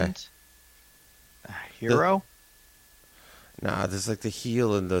good guy, hero? Nah, there's like the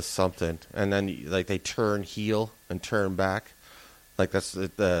heel and the something, and then like they turn heel and turn back. Like that's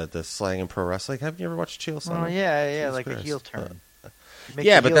the slang in pro wrestling. Have you ever watched Chael Sonnen? Oh yeah, Jesus like Christ. a heel turn.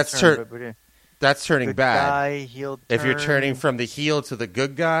 Yeah, but that's that's turning good bad. Guy, heel turn. If you're turning from the heel to the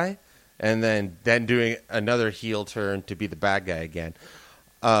good guy, and then doing another heel turn to be the bad guy again,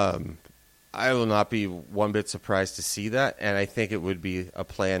 I will not be one bit surprised to see that, and I think it would be a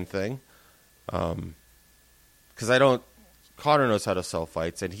planned thing. Because Conor knows how to sell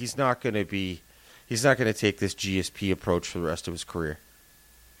fights, and he's not going to take this GSP approach for the rest of his career.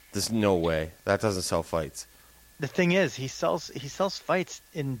 There's no way. That doesn't sell fights. The thing is, he sells fights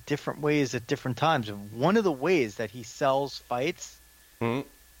in different ways at different times. And one of the ways that he sells fights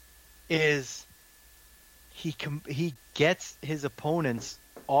is he gets his opponents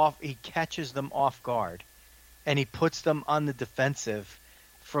off. He catches them off guard, and he puts them on the defensive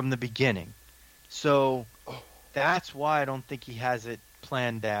from the beginning. So that's why I don't think he has it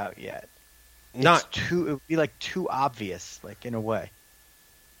planned out yet. It would be like too obvious, like in a way.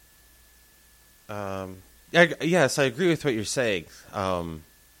 Yes, I agree with what you're saying.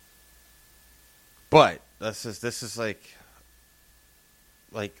 But this is like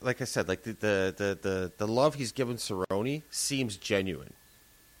I said, like the love he's given Cerrone seems genuine,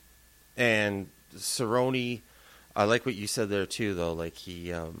 and Cerrone, I like what you said there too, though. Like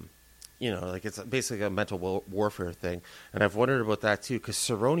he, like it's basically a mental warfare thing, and I've wondered about that too, because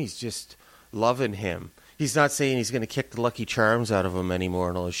Cerrone's just loving him. He's not saying he's going to kick the Lucky Charms out of him anymore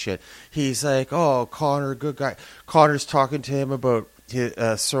and all this shit. He's like, oh, Conor, good guy. Conor's talking to him about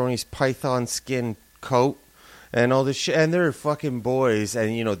Cerrone's python skin coat and all this shit. And they're fucking boys.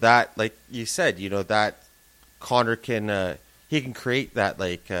 And, that, like you said, that Conor can create that,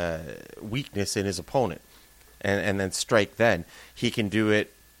 like, weakness in his opponent and then strike then. He can do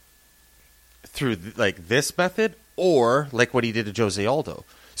it through, like, this method or, like, what he did to Jose Aldo.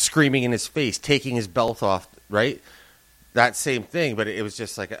 Screaming in his face, taking his belt off, right? That same thing, but it was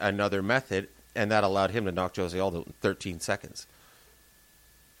just like another method, and that allowed him to knock Jose Aldo in 13 seconds.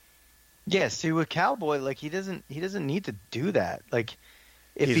 Yeah, see, with Cowboy, like he doesn't need to do that. Like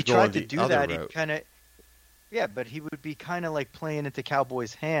if he tried to do that, he'd kind of, but he would be kind of like playing into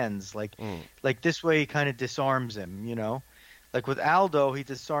Cowboy's hands, like this way he kind of disarms him, Like with Aldo, he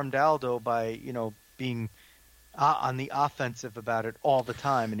disarmed Aldo by being on the offensive about it all the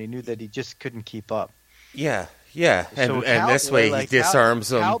time, and he knew that he just couldn't keep up. Yeah, and Cowboy, this way he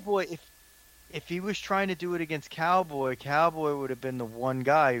disarms him. Cowboy, if he was trying to do it against Cowboy would have been the one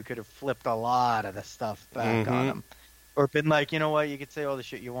guy who could have flipped a lot of the stuff back on him, or been like, you know what, you could say all the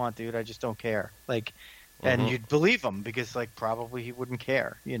shit you want, dude, I just don't care. Like, and you'd believe him because, like, probably he wouldn't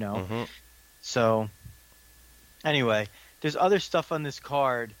care, So, anyway, there's other stuff on this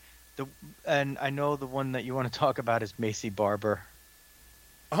card. And I know the one that you want to talk about is Macy Barber.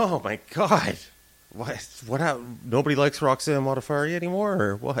 Oh my God! What? Nobody likes Roxanne Modafferi anymore,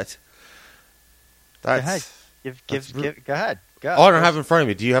 or what? Go ahead. Go ahead. Go. Oh, I don't have it in front of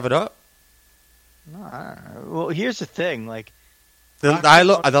me. Do you have it up? No, I don't know. Well, here's the thing. Like,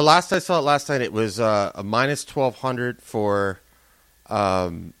 the last I saw it last night, it was a minus 1,200 for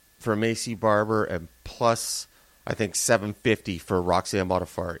Macy Barber and plus I think 750 for Roxanne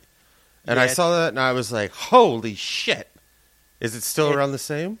Modafferi. And I saw that, and I was like, holy shit. Is it still around the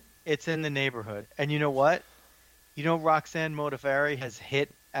same? It's in the neighborhood. And you know what? Roxanne Modafferi has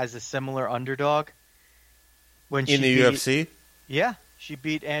hit as a similar underdog. In the UFC? Yeah. She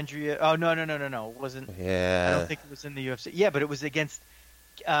beat Andrea. Oh, no. It wasn't. Yeah. I don't think it was in the UFC. Yeah, but it was against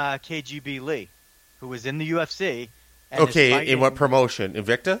KGB Lee, who was in the UFC. And okay, in what promotion?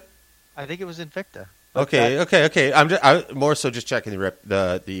 Invicta? I think it was Invicta. Okay. I'm more so just checking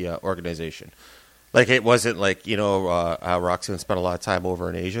the organization. Like, it wasn't like, Roxanne spent a lot of time over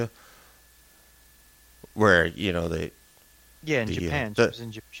in Asia, where they. Yeah, in Japan.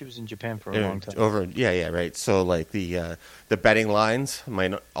 She was in Japan for a long time. Right. So like the betting lines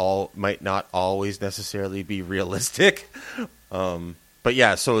might not always necessarily be realistic, but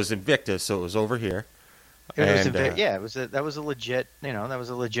yeah. So it was Invicta. So it was over here. That was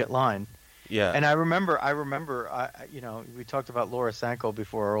a legit line. Yeah. And I remember, we talked about Laura Sanko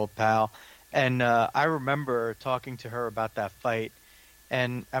before, our old pal, and I remember talking to her about that fight,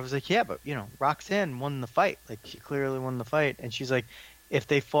 and I was like, yeah, but Roxanne won the fight. Like, she clearly won the fight, and she's like, if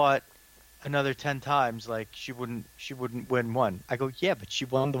they fought another 10 times, like, she wouldn't win one. I go, yeah, but she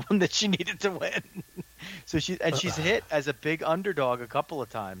won the one that she needed to win. So she's hit as a big underdog a couple of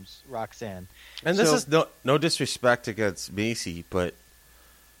times, Roxanne. And this is no disrespect against Macy, but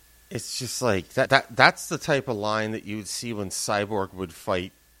it's just like that's the type of line that you would see when Cyborg would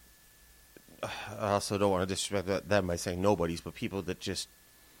fight I also don't want to disrespect them by saying nobodies, but people that just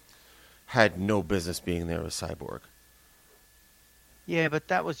had no business being there with Cyborg. Yeah, but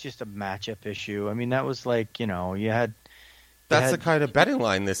that was just a matchup issue. I mean, that was like, you had. That's the kind of betting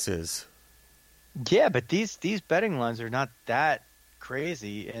line this is. Yeah, but these betting lines are not that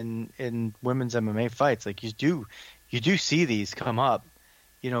crazy in women's MMA fights. Like you do see these come up,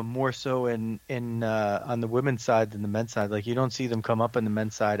 more so in on the women's side than the men's side. Like you don't see them come up on the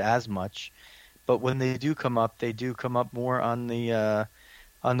men's side as much, but when they do come up more on the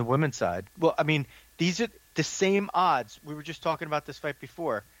women's side. Well, I mean, these are the same odds. We were just talking about this fight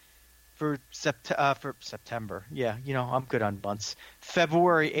before for September. Yeah, I'm good on months.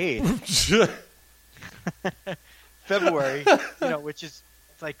 February 8th. February, which is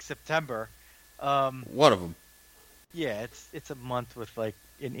it's like September. One of them. Yeah, it's a month with like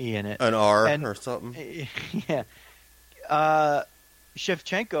an E in it. An R or something. Yeah.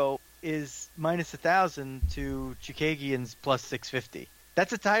 Shevchenko is minus 1,000 to Chukagian's plus 650.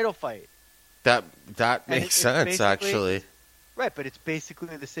 That's a title fight. That makes sense, actually. Right, but it's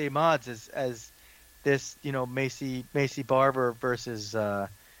basically the same odds as this, Macy Barber versus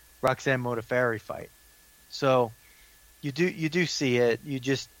Roxanne Modafferi fight. So you do see it. You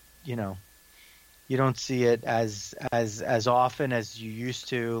just you don't see it as often as you used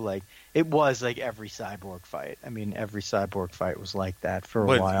to. Like it was like every Cyborg fight. I mean, every Cyborg fight was like that for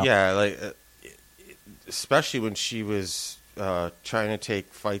a while. Yeah, like especially when she was trying to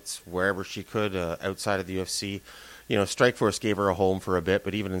take fights wherever she could outside of the UFC. Strikeforce gave her a home for a bit,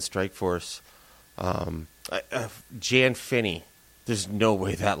 but even in Strikeforce, Jan Finney, there's no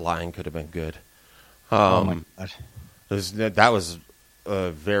way that line could have been good. Oh my God. That was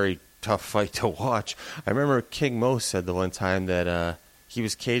a very tough fight to watch. I remember King Mo said the one time that he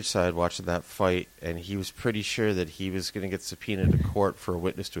was cage side watching that fight, and he was pretty sure that he was going to get subpoenaed to court for a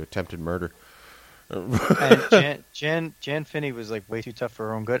witness to attempted murder. And Jan Finney was like way too tough for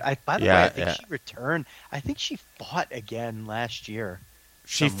her own good. By the way, I think she returned. I think she fought again last year.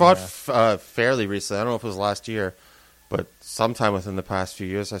 She fought fairly recently. I don't know if it was last year, but sometime within the past few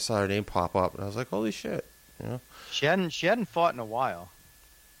years, I saw her name pop up, and I was like, "Holy shit!" She hadn't fought in a while,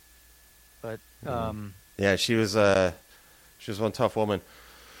 but yeah, she was one tough woman.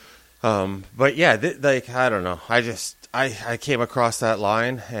 But yeah, I don't know. I came across that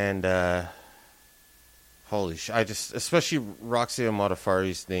line and. Holy shit! Especially Roxanne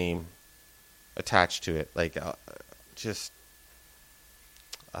Modafferi's name attached to it. Like,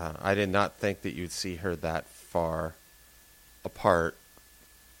 I did not think that you'd see her that far apart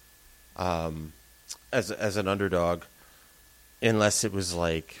as an underdog, unless it was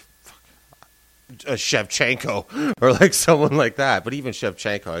like a Shevchenko or like someone like that. But even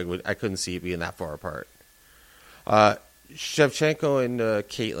Shevchenko, I couldn't see it being that far apart. Shevchenko and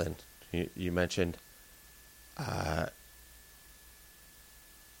Caitlin, you mentioned.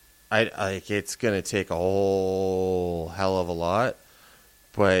 It's gonna take a whole hell of a lot,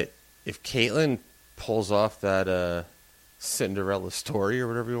 but if Caitlyn pulls off that Cinderella story or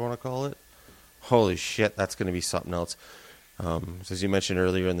whatever you want to call it, holy shit, that's gonna be something else. As you mentioned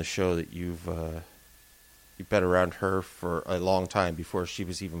earlier in the show, that you've been around her for a long time before she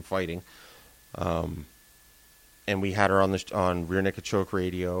was even fighting, and we had her on Rear Naked Choke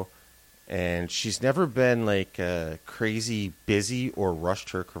Radio. And she's never been like crazy busy or rushed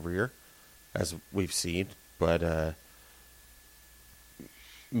her career, as we've seen. But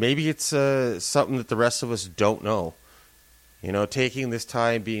maybe it's something that the rest of us don't know. Taking this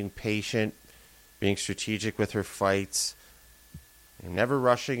time, being patient, being strategic with her fights, never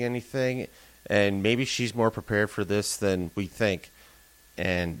rushing anything. And maybe she's more prepared for this than we think.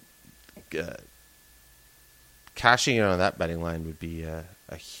 And cashing in on that betting line would be a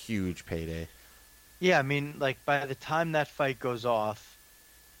huge payday. Yeah, I mean, like by the time that fight goes off,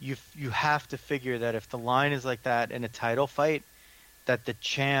 you have to figure that if the line is like that in a title fight, that the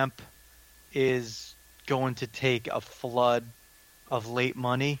champ is going to take a flood of late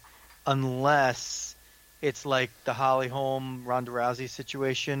money, unless it's like the Holly Holm Ronda Rousey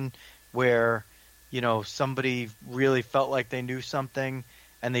situation where somebody really felt like they knew something.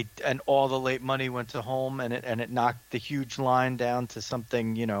 And all the late money went to Holm, and it knocked the huge line down to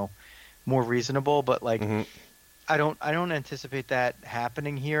something more reasonable. But like, I don't anticipate that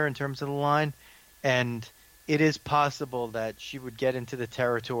happening here in terms of the line, and it is possible that she would get into the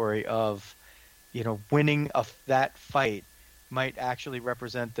territory of, winning that fight might actually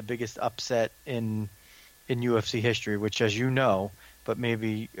represent the biggest upset in UFC history. Which, as you know, but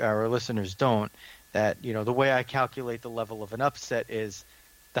maybe our listeners don't, that the way I calculate the level of an upset is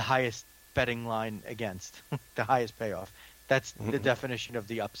the highest betting line against, the highest payoff. That's the definition of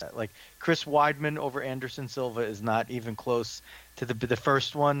the upset. Like Chris Weidman over Anderson Silva is not even close to the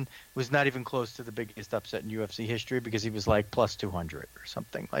first one was not even close to the biggest upset in UFC history because he was like plus 200 or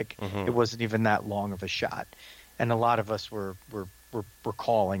something. Like it wasn't even that long of a shot, and a lot of us were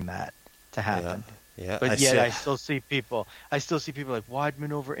calling that to happen. Yeah, but yet I still see people like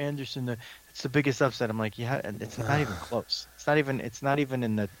Weidman over Anderson. It's the biggest upset. I'm like, yeah, and it's not even close. It's not even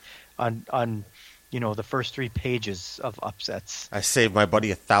in the on the first 3 pages of upsets. I saved my buddy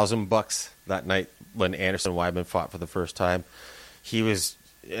 $1,000 that night when Anderson Weidman fought for the first time. He was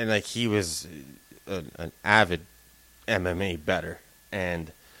an avid MMA bettor,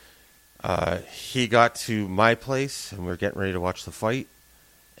 and he got to my place, and we were getting ready to watch the fight,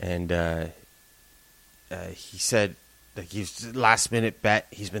 and he said, like, he's last minute bet.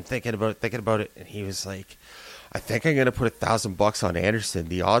 He's been thinking about it, and he was like, I think I'm going to put $1,000 on Anderson.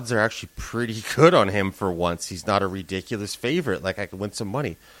 The odds are actually pretty good on him for once. He's not a ridiculous favorite. Like, I could win some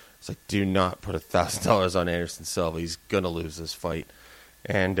money. It's like, do not put $1,000 on Anderson Silva. He's going to lose this fight.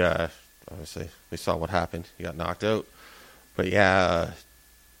 And obviously, we saw what happened. He got knocked out. But yeah,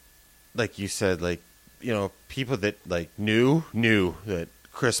 like you said, like, people that like knew that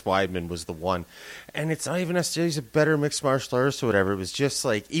Chris Weidman was the one. And it's not even necessarily he's a better mixed martial artist or whatever. It was just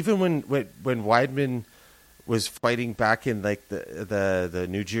like, even when Weidman was fighting back in like the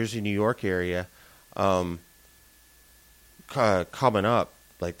New Jersey, New York area, coming up,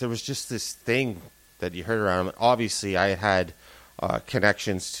 like there was just this thing that you heard around him. Obviously, I had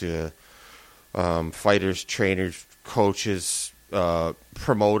connections to fighters, trainers, coaches,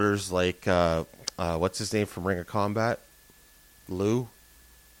 promoters, like what's his name from Ring of Combat? Lou?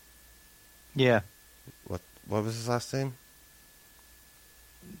 Yeah. What was his last name?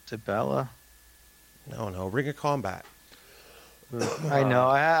 Tabella. No, Ring of Combat. I know.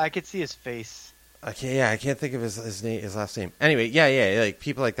 I could see his face. I can't think of his name, his last name. Anyway, yeah, like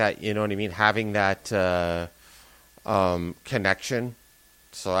people like that, you know what I mean, having that connection.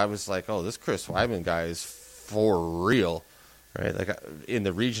 So I was like, oh, this Chris Weidman guy is for real, right? Like in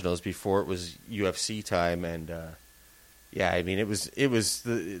the regionals before it was UFC time, and yeah, I mean it was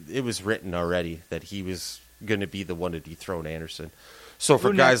written already that he was going to be the one to dethrone Anderson. So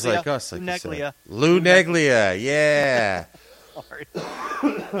for guys like us, like Lou Neglia, yeah. Sorry.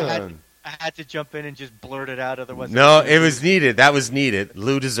 I had to jump in and just blurt it out, otherwise. No, it was needed. That was needed.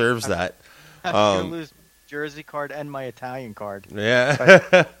 Lou deserves that. I'm going to lose my Jersey card and my Italian card. Yeah.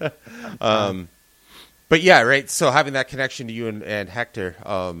 But yeah, right. So having that connection to you and Hector,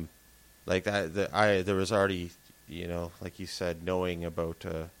 like that, there was already, like you said, knowing about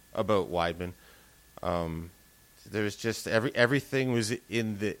Weidman. There was just everything was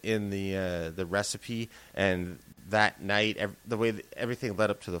in the recipe, and that night, the way that everything led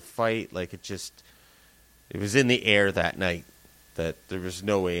up to the fight, like it was in the air that night that there was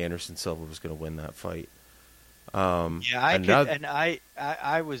no way Anderson Silva was going to win that fight. I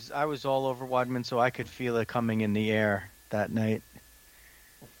was all over Weidman, so I could feel it coming in the air that night.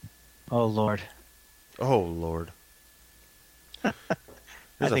 Oh Lord. Here's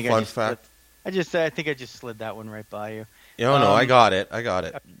a fun fact. I think I just slid that one right by you. No, I got it.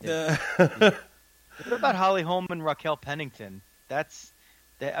 What about Holly Holm and Raquel Pennington? I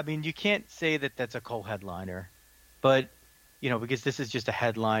mean, you can't say that that's a co-headliner, but because this is just a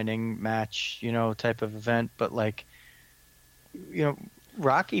headlining match, type of event. But like,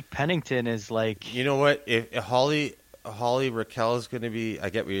 Rocky Pennington is like, you know what? If Holly Raquel is going to be, I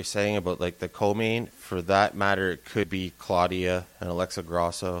get what you're saying about like the co-main. For that matter, it could be Claudia and Alexa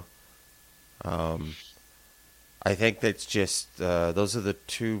Grasso. I think that's just those are the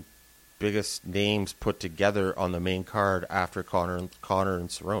two biggest names put together on the main card after Conor and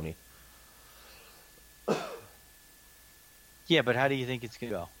Cerrone. Yeah, but how do you think it's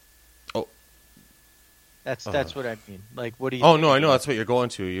gonna go? Oh, that's what I mean. Like, what do you? Oh no, I know that's what you're going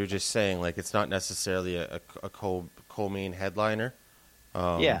to. You're just saying like it's not necessarily a co-main headliner.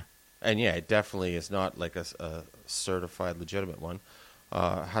 Yeah, and yeah, it definitely is not like a certified legitimate one.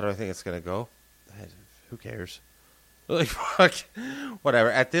 How do I think it's gonna go? Who cares? Like, fuck,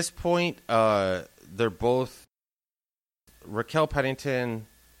 whatever. At this point, they're both. Raquel Pennington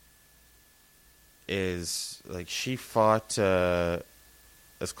is like she fought as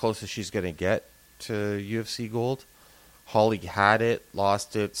close as she's gonna get to UFC gold. Holly had it,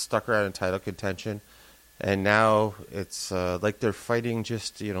 lost it, stuck around in title contention, and now it's like they're fighting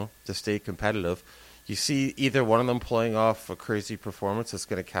just to stay competitive. You see either one of them pulling off a crazy performance that's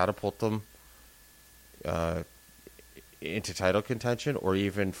going to catapult them into title contention, or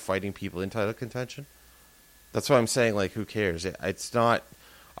even fighting people in title contention. That's why I'm saying, like, who cares? It's not.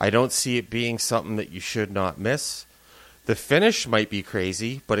 I don't see it being something that you should not miss. The finish might be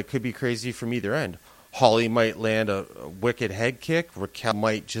crazy, but it could be crazy from either end. Holly might land a wicked head kick. Raquel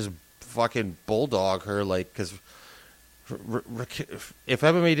might just fucking bulldog her, like, because if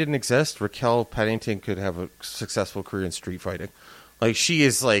MMA didn't exist, Raquel Pennington could have a successful career in street fighting. Like, she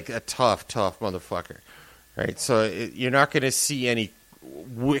is like a tough motherfucker, right? So you're not going to see any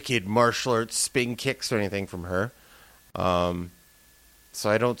wicked martial arts spin kicks or anything from her. So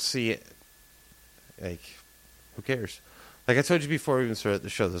I don't see it. Like, who cares? Like I told you before we even started the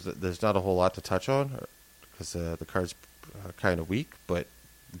show, there's not a whole lot to touch on because the card's kind of weak. But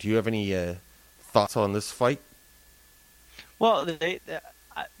do you have any thoughts on this fight? Well,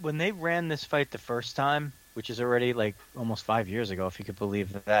 when they ran this fight the first time, which is already like almost 5 years ago, if you could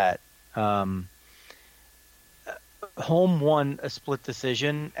believe that, Holm won a split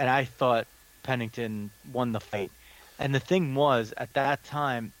decision, and I thought Pennington won the fight. And the thing was, at that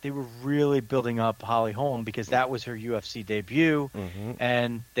time, they were really building up Holly Holm because that was her UFC debut,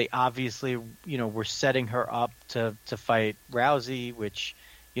 and they obviously, were setting her up to fight Rousey, which,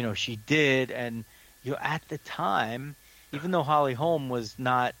 she did. And, at the time, even though Holly Holm was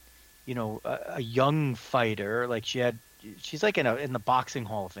not, a young fighter, like she's like in the boxing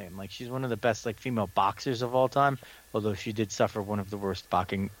Hall of Fame. Like she's one of the best like female boxers of all time. Although she did suffer one of the worst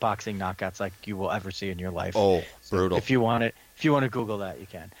boxing knockouts like you will ever see in your life. Oh, brutal! So if you want to Google that, you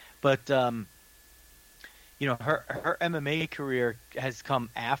can. But her MMA career has come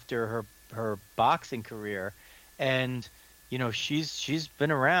after her boxing career, and she's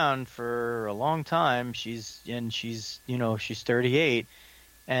been around for a long time. She's 38,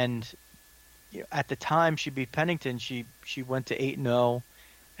 and at the time she beat Pennington, she went to 8-0,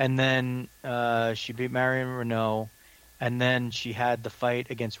 and then she beat Marion Renault. And then she had the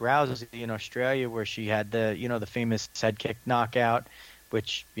fight against Rousey in Australia where she had the famous head kick knockout,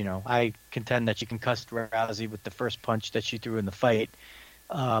 which, I contend that she concussed Rousey with the first punch that she threw in the fight.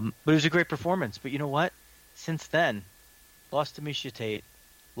 But it was a great performance. But you know what? Since then, lost to Misha Tate,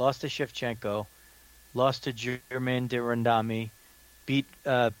 lost to Shevchenko, lost to Germaine de Randami, beat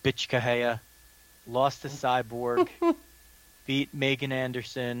Bitch Kahea, lost to Cyborg, beat Megan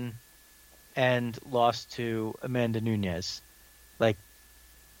Anderson, and lost to Amanda Nunes. Like,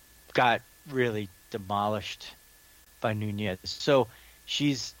 got really demolished by Nunes. So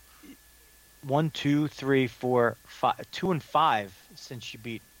she's 1, 2, 3, 4, 5, 2-5 since she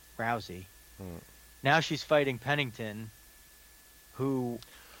beat Rousey. Now she's fighting Pennington, who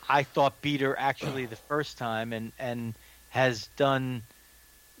I thought beat her actually the first time and has done,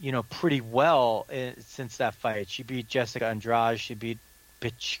 pretty well since that fight. She beat Jessica Andrade. She beat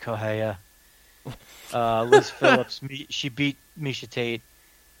Bitch Kohea. Liz Phillips, she beat Misha Tate.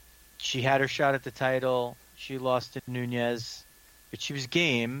 She had her shot at the title. She lost to Nunes, but she was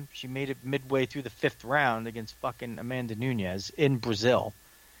game. She made it midway through the 5th round against fucking Amanda Nunes in Brazil.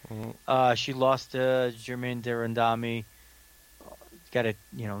 She lost to Germaine de Randami. Got to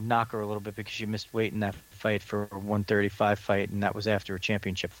knock her a little bit because she missed weight in that fight for a 135 fight, and that was after a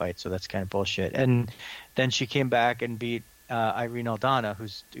championship fight, so that's kind of bullshit. And then she came back and beat Irene Aldana,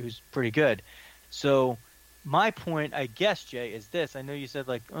 who's pretty good. So my point, I guess, Jay, is this. I know you said,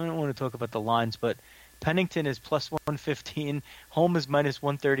 like, I don't want to talk about the lines, but Pennington is plus 115, Holm is minus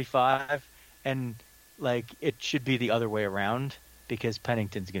 135, and, like, it should be the other way around because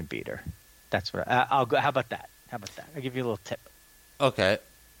Pennington's going to beat her. That's what I'll go. How about that? I'll give you a little tip. Okay.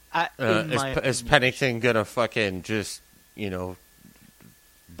 Is Pennington going to fucking just,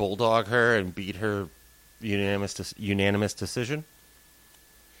 bulldog her and beat her unanimous decision?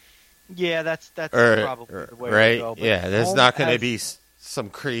 Yeah, that's probably the way right? to go. But yeah, there's not going to be some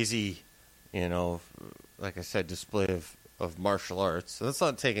crazy, like I said, display of martial arts. So that's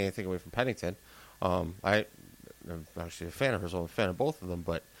not taking anything away from Pennington. I'm actually a fan of hers. I'm a fan of both of them.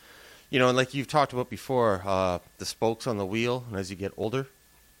 But, and like you've talked about before, the spokes on the wheel, and as you get older,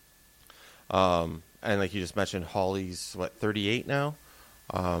 and like you just mentioned, Holly's, 38 now?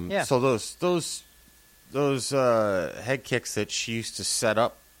 Yeah. So those head kicks that she used to set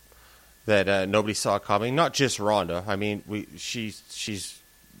up that nobody saw coming. Not just Ronda. I mean, she's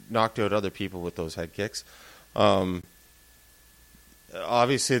knocked out other people with those head kicks.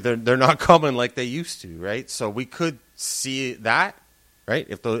 Obviously, they're not coming like they used to, right? So we could see that, right?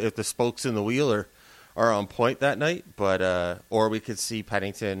 If the spokes in the wheel are on point that night, but or we could see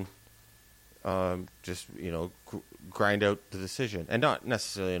Pennington just grind out the decision, and not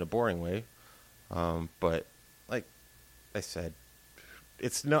necessarily in a boring way, but like I said.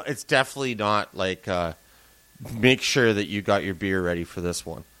 It's definitely not like make sure that you got your beer ready for this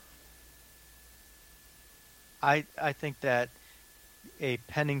one. I think that a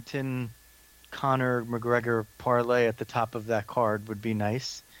Pennington Conor McGregor parlay at the top of that card would be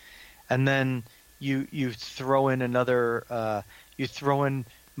nice. And then you throw in you throw in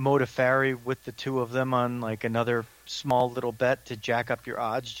Modafferi with the two of them on like another small little bet to jack up your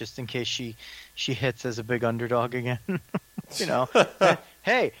odds just in case she hits as a big underdog again. You know.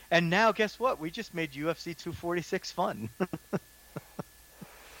 Hey, and now guess what? We just made UFC 246 fun.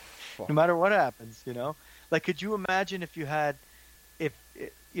 No matter what happens, you know. Like, could you imagine if you're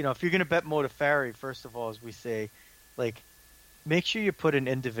going to bet Modafferi, first of all, as we say, like, make sure you put an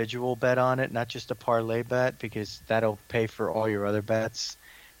individual bet on it, not just a parlay bet, because that'll pay for all your other bets.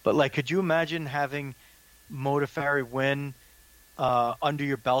 But, like, could you imagine having Modafferi win under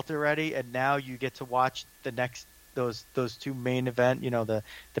your belt already, and now you get to watch the next those two main event, you know, the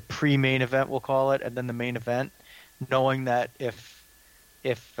pre-main event, we'll call it, and then the main event, knowing that if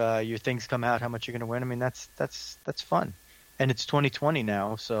your things come out, how much you're going to win. I mean, that's fun, and it's 2020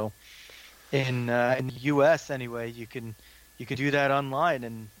 now, so in the U.S. anyway, you can do that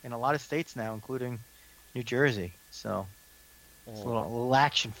online in a lot of states now, including New Jersey. So it's a little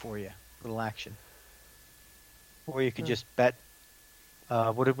action for you, little action. Or you could just bet.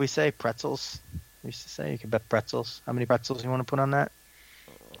 What did we say? Pretzels. We used to say you could bet pretzels. How many pretzels you want to put on that?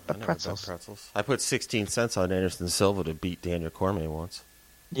 Bet pretzels. I put 16 cents on Anderson Silva to beat Daniel Cormier once.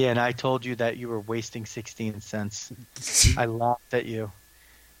 Yeah, and I told you that you were wasting 16 cents. I laughed at you.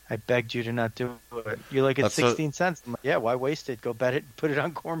 I begged you to not do it. You're like, it's 16 cents. I'm like, yeah, why waste it? Go bet it and put it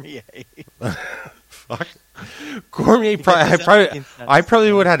on Cormier. Fuck. Cormier, I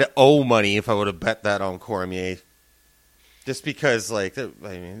probably would have had to owe money if I would have bet that on Cormier. Just because, like, I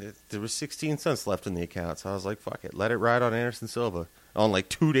mean, there was 16 cents left in the account, so I was like, fuck it. Let it ride on Anderson Silva. On, like,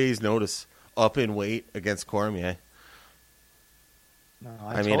 2 days' notice, up in weight against Cormier. No,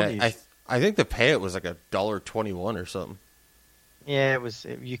 I think the payout was like $1.21 or something. Yeah, it was.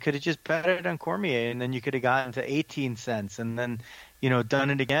 You could have just bet it on Cormier, and then you could have gotten to 18 cents, and then, you know, done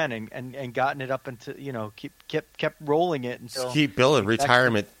it again, and gotten it up into, you know, kept rolling it until just keep building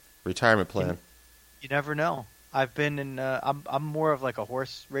retirement plan. You never know. I've been in. I'm more of like a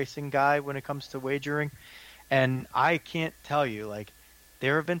horse racing guy when it comes to wagering, and I can't tell you, like,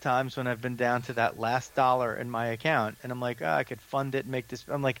 there have been times when I've been down to that last dollar in my account, and I'm like, I could fund it and make this.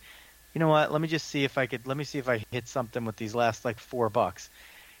 I'm like, you know what? Let me see if I hit something with these last like $4.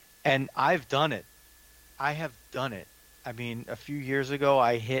 And I've done it. I have done it. I mean, a few years ago,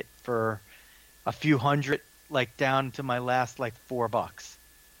 I hit for a few hundred, like down to my last like $4.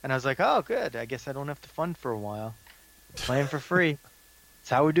 And I was like, oh, good. I guess I don't have to fund for a while. Playing for free. That's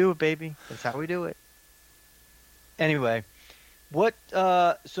how we do it, baby. That's how we do it. Anyway,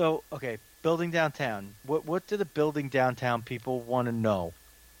 okay, building downtown. What do the building downtown people want to know?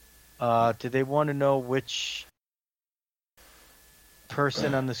 Do they want to know which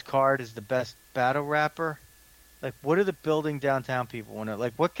person on this card is the best battle rapper? Like, what do the building downtown people want to know?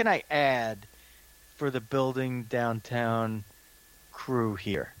 Like, what can I add for the building downtown crew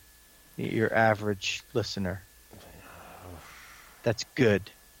here? Your average listener. That's good.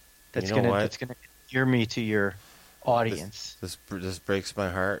 That's gonna endear me to your audience. This breaks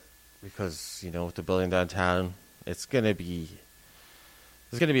my heart because, you know, with the building downtown, there's gonna be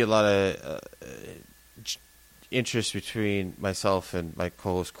a lot of interest between myself and my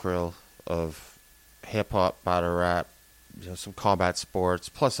co-host Krill of hip hop, battle rap, you know, some combat sports,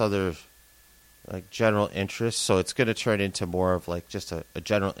 plus other like general interest. So it's going to turn into more of like just a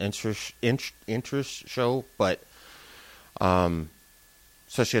general interest show. But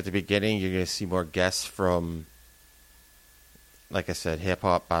especially at the beginning, you're going to see more guests from, like I said, hip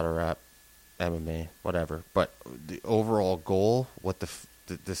hop, battle rap, MMA, whatever. But the overall goal,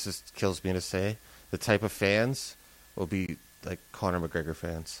 this kills me to say, the type of fans will be like Conor McGregor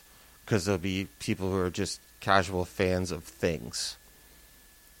fans, because there'll be people who are just casual fans of things.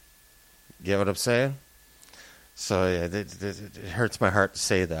 Get what I'm saying? So yeah, it hurts my heart to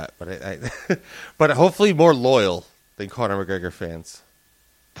say that, but but hopefully more loyal than Conor McGregor fans.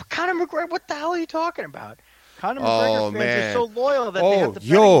 But Conor McGregor, what the hell are you talking about? Conor McGregor fans are so loyal that they have the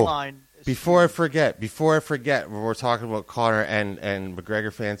betting line. Before I forget, when we're talking about Conor and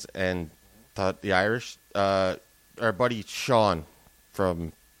McGregor fans and the Irish, our buddy Sean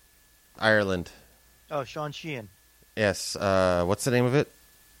from Ireland. Oh, Sean Sheehan. Yes. What's the name of it?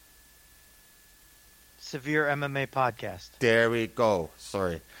 Severe MMA Podcast. There we go.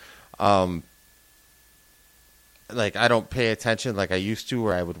 Sorry. Like, I don't pay attention like I used to,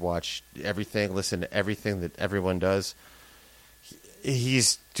 where I would watch everything, listen to everything that everyone does.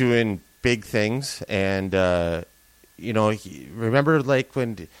 He's doing big things, and you know, remember like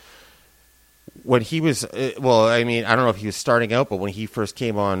when he was, well, I mean, I don't know if he was starting out, but when he first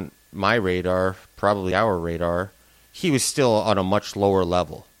came on my radar, probably our radar, he was still on a much lower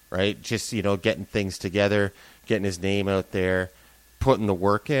level, right? Just, getting things together, getting his name out there, putting the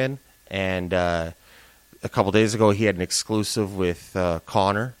work in. And a couple days ago, he had an exclusive with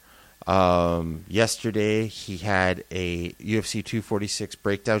Conor. Yesterday, he had a UFC 246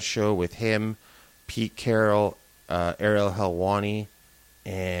 breakdown show with him, Pete Carroll, Ariel Helwani,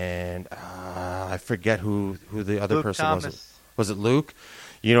 and I forget who the other Luke person Thomas. was. Was it Luke?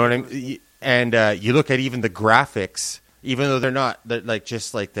 You know what I mean? And you look at even the graphics, even though they're like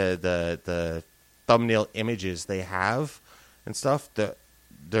just like the thumbnail images they have and stuff,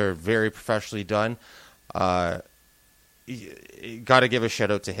 they're very professionally done. You got to give a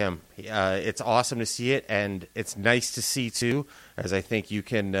shout out to him. It's awesome to see it, and it's nice to see too, as I think you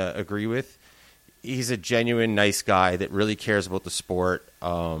can agree with. He's a genuine nice guy that really cares about the sport.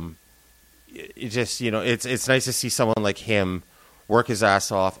 It just, it's nice to see someone like him work his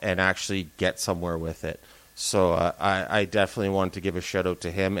ass off and actually get somewhere with it. So I definitely wanted to give a shout out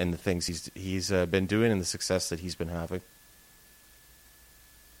to him and the things he's been doing and the success that he's been having.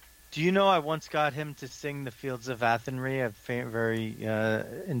 Do you know I once got him to sing "The Fields of Athenry," a very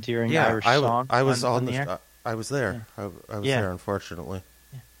endearing Irish song? I was on the air. I was there. Yeah. I was there, unfortunately.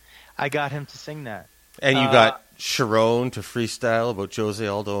 Yeah. I got him to sing that. And you got Cerrone to freestyle about Jose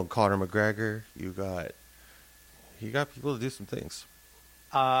Aldo and Conor McGregor. You got people to do some things.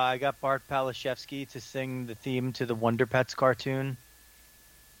 I got Bart Palashevsky to sing the theme to the Wonder Pets cartoon.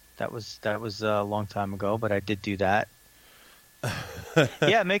 That was a long time ago, but I did do that.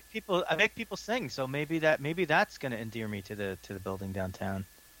 Yeah, I make people sing, so maybe that's going to endear me to the Building Downtown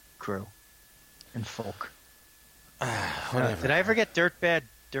crew and folk. Did I ever get Dirtbag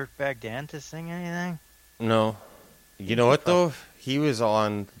Dan to sing anything? No. You know what though? He was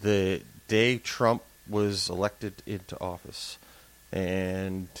on the day Trump was elected into office,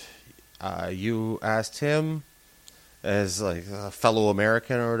 and you asked him as like a fellow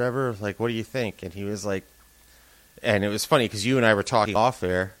American or whatever, like, what do you think? And he was like. And it was funny because you and I were talking off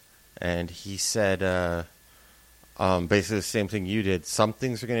air, and he said basically the same thing you did. Some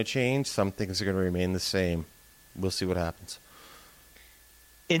things are going to change. Some things are going to remain the same. We'll see what happens.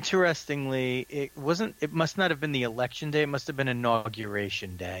 Interestingly, it must not have been the election day. It must have been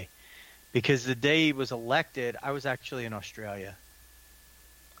inauguration day, because the day he was elected, I was actually in Australia.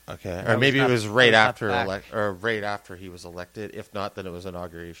 Okay, or maybe it was right after he was elected. If not, then it was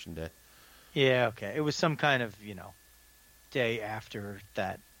inauguration day. Yeah, okay. It was some kind of, day after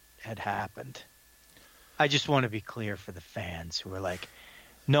that had happened. I just want to be clear for the fans who are like,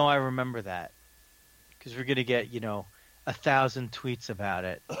 no, I remember that. Because we're going to get, 1,000 tweets about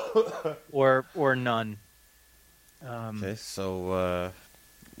it. or none. Okay, so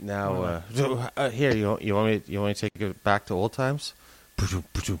now, here, you want me to take it back to old times?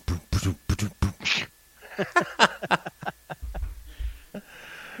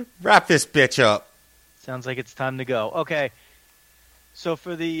 Wrap this bitch up. Sounds like it's time to go. Okay. So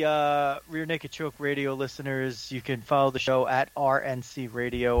for the Rear Naked Choke Radio listeners, you can follow the show at RNC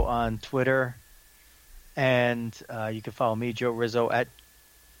Radio on Twitter. And you can follow me, Joe Rizzo, at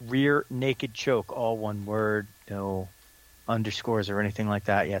Rear Naked Choke, all one word, no underscores or anything like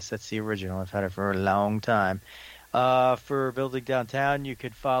that. Yes, that's the original. I've had it for a long time. For Building Downtown, you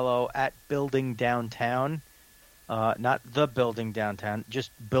could follow at Building Downtown. Not the Building Downtown, just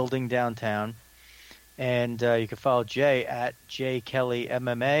Building Downtown. And you can follow Jay at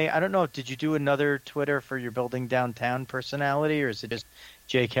JKellyMMA. I don't know, did you do another Twitter for your Building Downtown personality, or is it just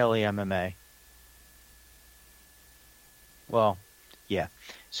JKellyMMA? Well, yeah.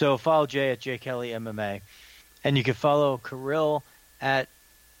 So follow Jay at JKellyMMA. And you can follow Kirill at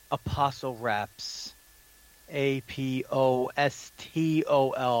Apostle Raps.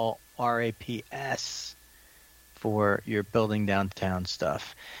 APOSTOLRAPS. For your Building Downtown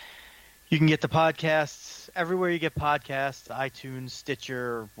stuff. You can get the podcasts everywhere you get podcasts, iTunes,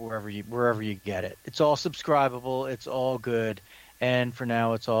 Stitcher, wherever you get it. It's all subscribable. It's all good. And for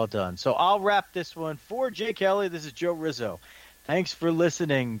now, it's all done. So I'll wrap this one for Jay Kelly. This is Joe Rizzo. Thanks for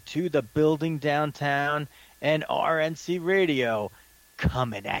listening to the Building Downtown and RNC Radio,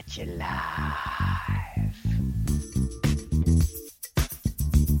 coming at you live.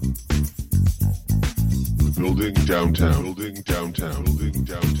 Building downtown. Building downtown. Building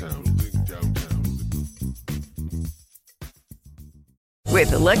downtown. Building downtown.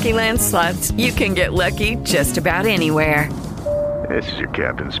 With the Lucky Land Slots, you can get lucky just about anywhere. This is your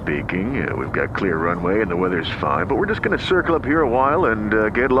captain speaking. We've got clear runway and the weather's fine, but we're just going to circle up here a while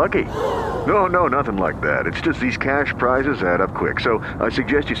and get lucky. No, nothing like that. It's just these cash prizes add up quick. So I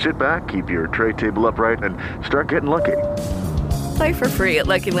suggest you sit back, keep your tray table upright, and start getting lucky. Play for free at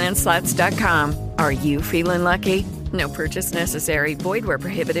LuckyLandSlots.com. Are you feeling lucky? No purchase necessary. Void where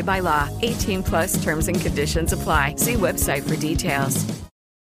prohibited by law. 18+ terms and conditions apply. See website for details.